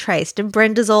can be traced, and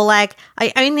Brenda's all like,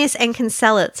 I own this and can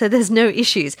sell it, so there's no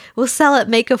issues. We'll sell it,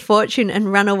 make a fortune,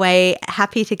 and run away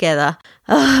happy together.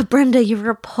 Ugh, Brenda, you're a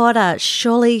reporter.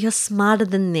 Surely you're smarter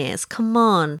than this. Come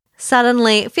on.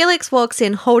 Suddenly, Felix walks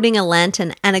in holding a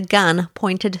lantern and a gun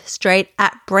pointed straight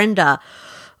at Brenda.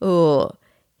 Ooh.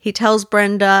 He tells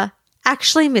Brenda,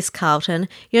 actually, Miss Carlton,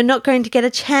 you're not going to get a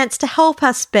chance to help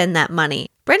us spend that money.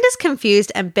 Brenda's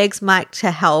confused and begs Mike to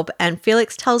help, and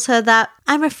Felix tells her that,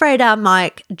 I'm afraid our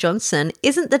Mike Johnson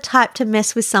isn't the type to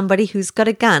mess with somebody who's got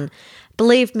a gun.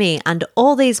 Believe me, under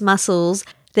all these muscles,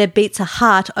 there beats a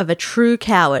heart of a true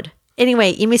coward.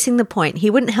 Anyway, you're missing the point.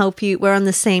 He wouldn't help you. We're on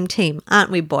the same team,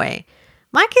 aren't we, boy?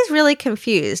 Mike is really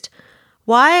confused.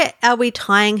 Why are we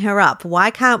tying her up? Why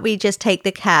can't we just take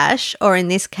the cash, or in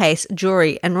this case,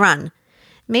 jewelry, and run?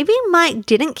 Maybe Mike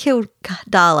didn't kill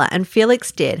Darla and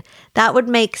Felix did. That would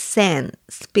make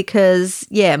sense because,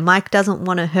 Mike doesn't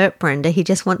want to hurt Brenda. He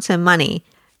just wants her money.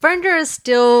 Brenda is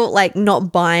still,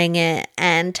 not buying it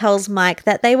and tells Mike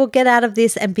that they will get out of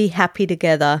this and be happy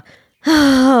together.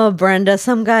 Oh, Brenda,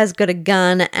 some guy's got a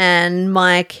gun and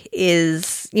Mike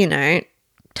is,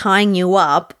 tying you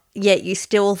up. Yet you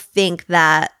still think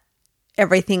that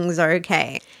everything's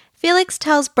okay. Felix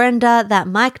tells Brenda that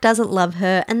Mike doesn't love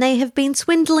her and they have been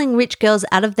swindling rich girls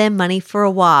out of their money for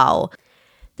a while.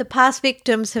 The past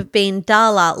victims have been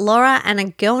Darla, Laura, and a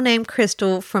girl named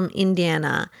Crystal from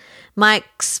Indiana.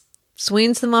 Mike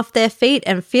swoons them off their feet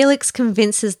and Felix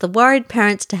convinces the worried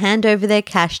parents to hand over their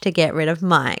cash to get rid of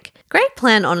Mike. Great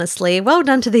plan, honestly. Well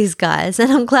done to these guys.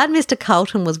 And I'm glad Mr.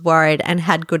 Carlton was worried and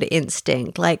had good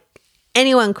instinct.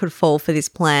 Anyone could fall for this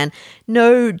plan.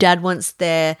 No dad wants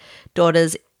their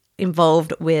daughters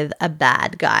involved with a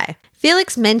bad guy.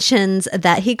 Felix mentions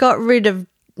that he got rid of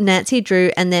Nancy Drew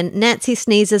and then Nancy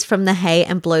sneezes from the hay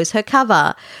and blows her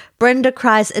cover. Brenda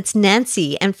cries, it's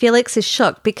Nancy, and Felix is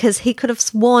shocked because he could have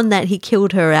sworn that he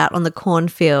killed her out on the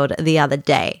cornfield the other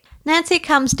day. Nancy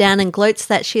comes down and gloats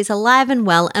that she's alive and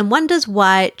well and wonders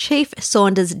why Chief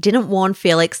Saunders didn't warn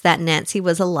Felix that Nancy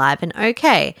was alive and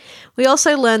okay. We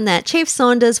also learn that Chief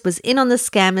Saunders was in on the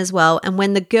scam as well, and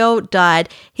when the girl died,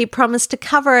 he promised to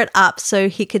cover it up so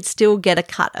he could still get a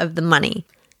cut of the money.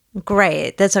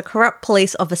 Great, there's a corrupt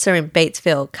police officer in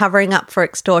Batesville covering up for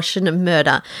extortion and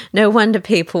murder. No wonder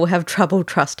people have trouble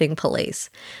trusting police.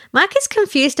 Mike is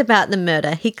confused about the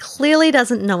murder. He clearly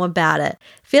doesn't know about it.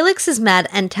 Felix is mad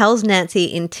and tells Nancy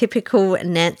in typical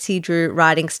Nancy Drew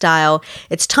writing style,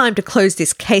 it's time to close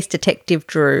this case, Detective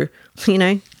Drew.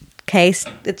 Case,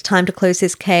 it's time to close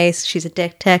this case. She's a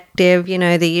detective,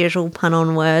 the usual pun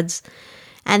on words.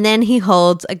 And then he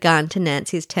holds a gun to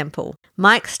Nancy's temple.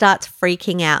 Mike starts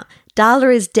freaking out.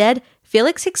 Darla is dead.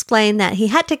 Felix explained that he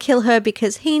had to kill her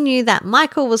because he knew that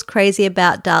Michael was crazy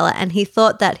about Darla and he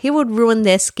thought that he would ruin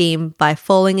their scheme by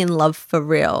falling in love for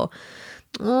real.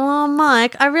 Oh,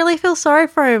 Mike, I really feel sorry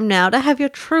for him now to have your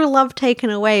true love taken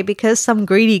away because some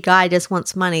greedy guy just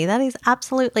wants money. That is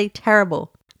absolutely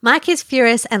terrible. Mike is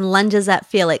furious and lunges at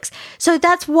Felix. So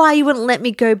that's why you wouldn't let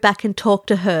me go back and talk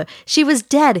to her. She was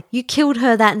dead. You killed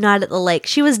her that night at the lake.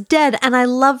 She was dead and I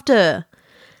loved her.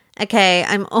 Okay,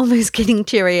 I'm almost getting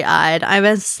teary-eyed. I'm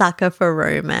a sucker for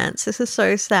romance. This is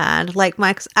so sad.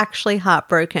 Mike's actually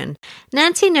heartbroken.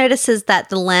 Nancy notices that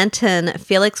the lantern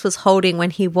Felix was holding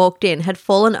when he walked in had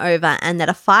fallen over and that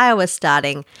a fire was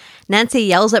starting. Nancy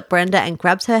yells at Brenda and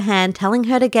grabs her hand, telling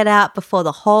her to get out before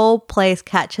the whole place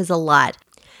catches alight.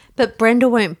 But Brenda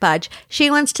won't budge.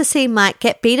 She wants to see Mike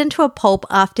get beaten to a pulp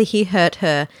after he hurt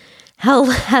her. Hell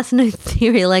has no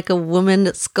theory like a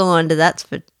woman scorned, that's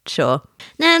for sure.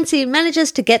 Nancy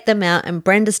manages to get them out and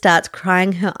Brenda starts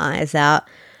crying her eyes out.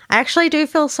 I actually do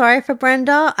feel sorry for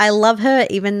Brenda. I love her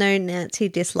even though Nancy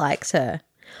dislikes her.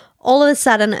 All of a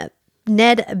sudden,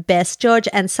 Ned, Bess, George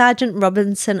and Sergeant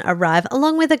Robinson arrive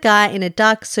along with a guy in a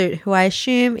dark suit who I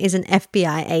assume is an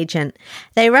FBI agent.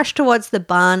 They rush towards the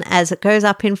barn as it goes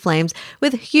up in flames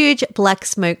with huge black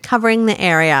smoke covering the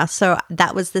area. So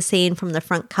that was the scene from the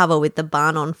front cover with the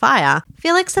barn on fire.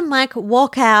 Felix and Mike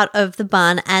walk out of the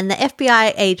barn and the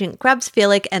FBI agent grabs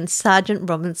Felix and Sergeant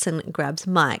Robinson grabs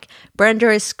Mike. Brenda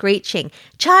is screeching,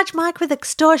 "Charge Mike with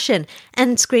extortion,"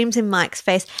 and screams in Mike's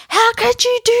face, "How could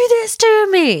you do this to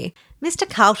me?" Mr.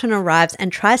 Carlton arrives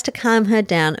and tries to calm her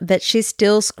down, but she's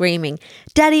still screaming,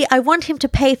 "Daddy, I want him to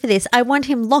pay for this. I want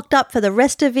him locked up for the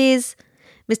rest of his..."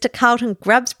 Mr. Carlton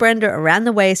grabs Brenda around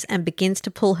the waist and begins to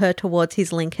pull her towards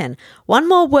his Lincoln. "One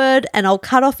more word and I'll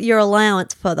cut off your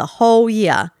allowance for the whole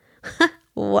year."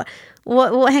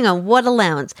 Hang on, what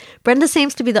allowance? Brenda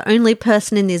seems to be the only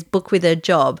person in this book with a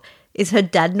job. Is her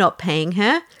dad not paying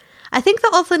her? I think the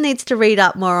author needs to read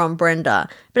up more on Brenda,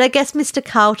 but I guess Mr.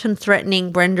 Carlton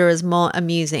threatening Brenda is more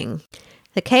amusing.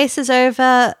 The case is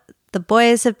over. The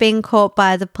boys have been caught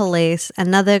by the police.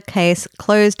 Another case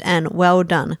closed and well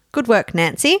done. Good work,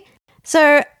 Nancy.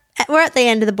 So we're at the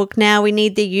end of the book now. We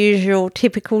need the usual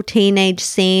typical teenage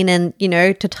scene and,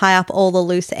 to tie up all the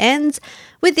loose ends.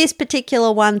 With this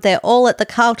particular one, they're all at the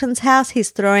Carlton's house. He's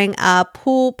throwing a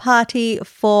pool party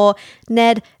for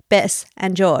Ned, Bess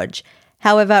and George.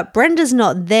 However, Brenda's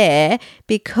not there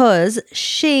because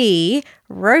she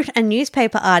wrote a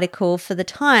newspaper article for the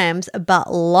Times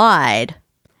but lied.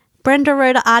 Brenda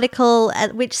wrote an article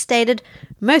which stated,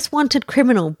 "Most wanted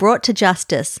criminal brought to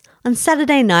justice. On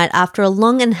Saturday night, after a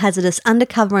long and hazardous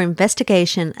undercover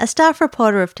investigation, a staff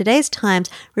reporter of today's Times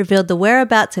revealed the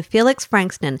whereabouts of Felix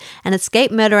Frankston, an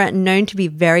escaped murderer known to be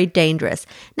very dangerous."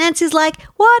 Nancy's like,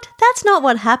 "What? That's not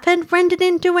what happened. Brenda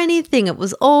didn't do anything. It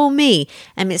was all me."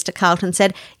 And Mr. Carlton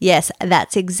said, "Yes,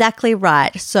 that's exactly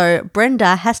right. So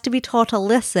Brenda has to be taught a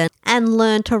lesson and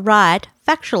learn to write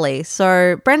factually."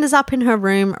 So Brenda's up in her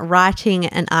room writing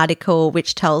an article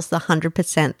which tells the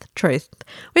 100% truth,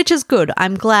 which is good.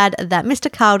 I'm glad that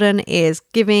Mr. Carlton is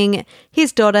giving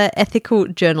his daughter ethical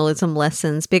journalism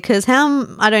lessons because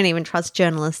I don't even trust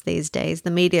journalists these days.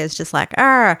 The media is just like,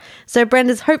 So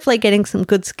Brenda's hopefully getting some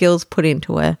good skills put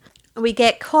into her. We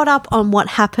get caught up on what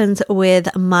happens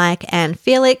with Mike and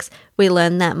Felix. We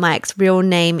learn that Mike's real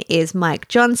name is Mike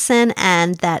Johnson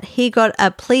and that he got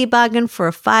a plea bargain for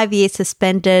a 5-year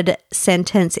suspended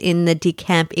sentence in the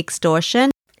DeCamp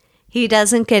extortion. He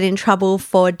doesn't get in trouble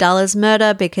for Dulla's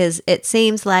murder because it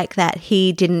seems like that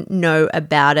he didn't know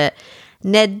about it.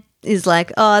 Ned is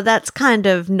like, that's kind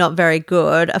of not very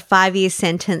good. A 5-year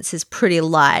sentence is pretty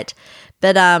light.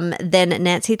 But then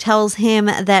Nancy tells him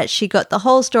that she got the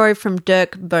whole story from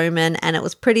Dirk Bowman and it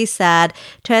was pretty sad.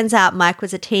 Turns out Mike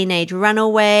was a teenage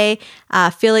runaway.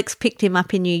 Felix picked him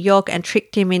up in New York and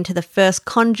tricked him into the first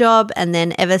con job, and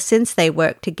then ever since they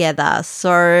worked together.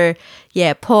 So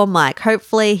yeah, poor Mike.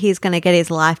 Hopefully he's going to get his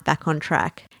life back on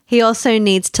track. He also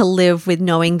needs to live with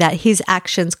knowing that his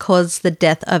actions caused the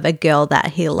death of a girl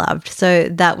that he loved. So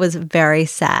that was very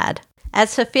sad.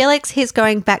 As for Felix, he's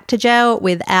going back to jail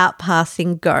without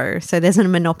passing go. So there's a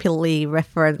Monopoly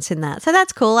reference in that. So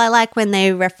that's cool. I like when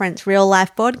they reference real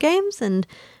life board games, and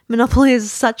Monopoly is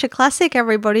such a classic.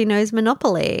 Everybody knows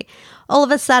Monopoly. All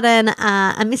of a sudden,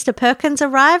 a Mr. Perkins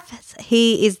arrives.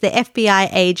 He is the FBI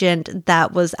agent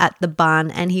that was at the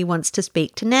barn and he wants to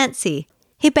speak to Nancy.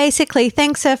 He basically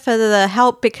thanks her for the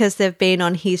help because they've been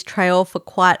on his trail for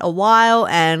quite a while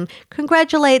and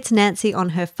congratulates Nancy on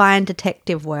her fine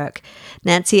detective work.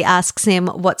 Nancy asks him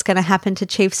what's going to happen to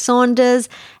Chief Saunders,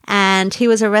 and he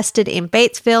was arrested in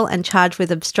Batesville and charged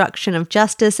with obstruction of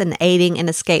justice and aiding an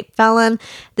escaped felon.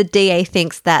 The DA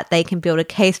thinks that they can build a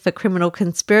case for criminal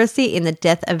conspiracy in the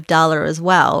death of Darla as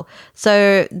well.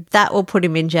 So that will put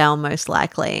him in jail most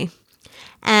likely.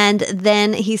 And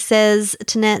then he says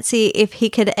to Nancy if he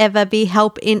could ever be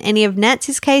help in any of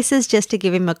Nancy's cases, just to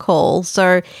give him a call.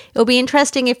 So it'll be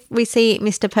interesting if we see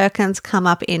Mr. Perkins come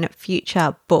up in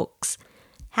future books.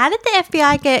 How did the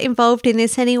FBI get involved in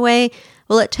this anyway?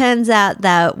 Well, it turns out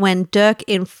that when Dirk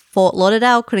in Fort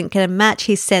Lauderdale couldn't get a match,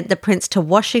 he sent the prince to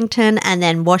Washington, and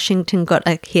then Washington got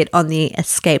a hit on the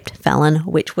escaped felon,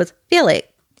 which was Felix.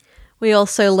 We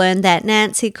also learned that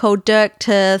Nancy called Dirk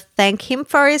to thank him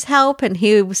for his help, and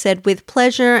he said with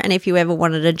pleasure, and if you ever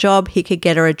wanted a job, he could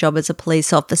get her a job as a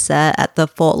police officer at the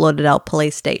Fort Lauderdale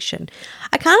police station.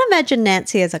 I can't imagine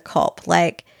Nancy as a cop.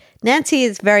 Like, Nancy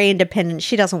is very independent.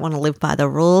 She doesn't want to live by the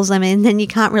rules. I mean, then you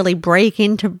can't really break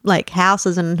into like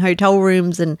houses and hotel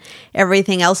rooms and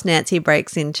everything else Nancy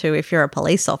breaks into if you're a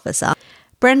police officer.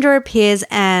 Brenda appears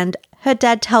and her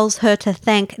dad tells her to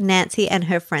thank Nancy and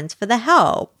her friends for the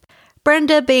help.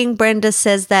 Brenda, being Brenda,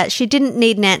 says that she didn't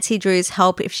need Nancy Drew's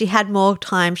help. If she had more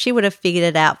time, she would have figured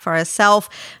it out for herself.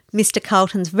 Mr.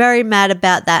 Carlton's very mad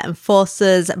about that and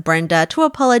forces Brenda to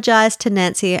apologize to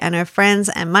Nancy and her friends,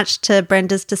 and much to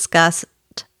Brenda's disgust,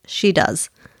 she does.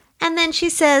 And then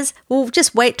she says, well,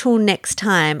 just wait till next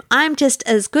time. I'm just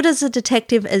as good as a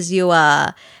detective as you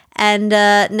are. And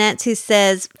Nancy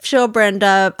says, sure,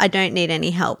 Brenda, I don't need any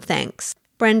help, thanks.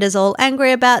 Brenda's all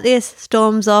angry about this,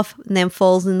 storms off, and then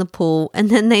falls in the pool.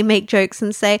 And then they make jokes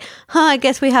and say, I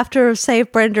guess we have to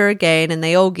save Brenda again. And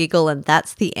they all giggle, and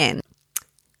that's the end.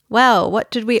 Well, what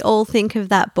did we all think of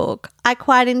that book? I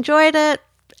quite enjoyed it.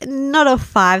 Not a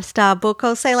 5-star book.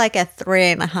 I'll say like a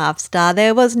 3.5 star.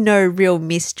 There was no real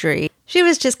mystery. She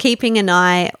was just keeping an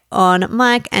eye on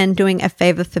Mike and doing a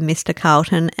favor for Mr.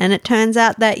 Carlton, and it turns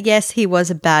out that yes, he was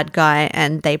a bad guy,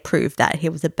 and they proved that he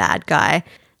was a bad guy.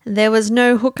 There was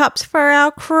no hookups for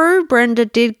our crew. Brenda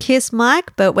did kiss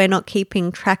Mike, but we're not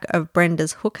keeping track of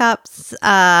Brenda's hookups.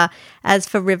 As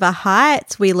for River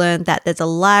Heights, we learned that there's a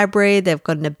library, they've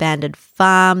got an abandoned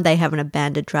farm, they have an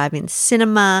abandoned drive-in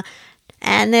cinema,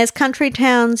 and there's country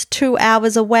towns 2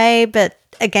 hours away, but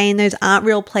again, those aren't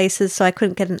real places, so I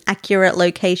couldn't get an accurate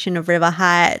location of River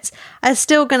Heights. I'm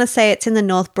still going to say it's in the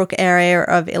Northbrook area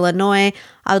of Illinois.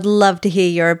 I would love to hear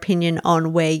your opinion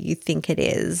on where you think it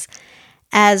is.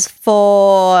 As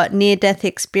for near-death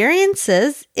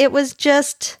experiences, it was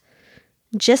just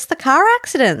the car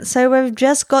accident. So we've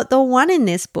just got the one in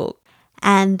this book.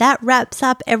 And that wraps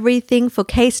up everything for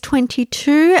Case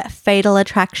 22, Fatal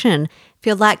Attraction. If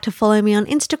you'd like to follow me on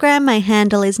Instagram, my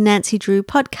handle is Nancy Drew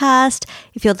Podcast.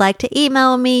 If you'd like to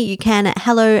email me, you can at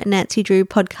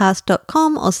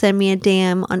hello@nancydrewpodcast.com or send me a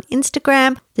DM on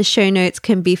Instagram. The show notes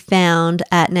can be found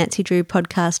at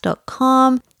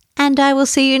nancydrewpodcast.com. And I will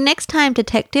see you next time,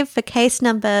 Detective, for case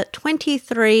number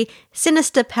 23,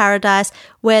 Sinister Paradise,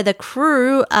 where the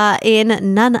crew are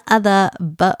in none other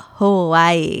but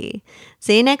Hawaii.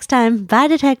 See you next time. Bye,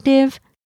 Detective.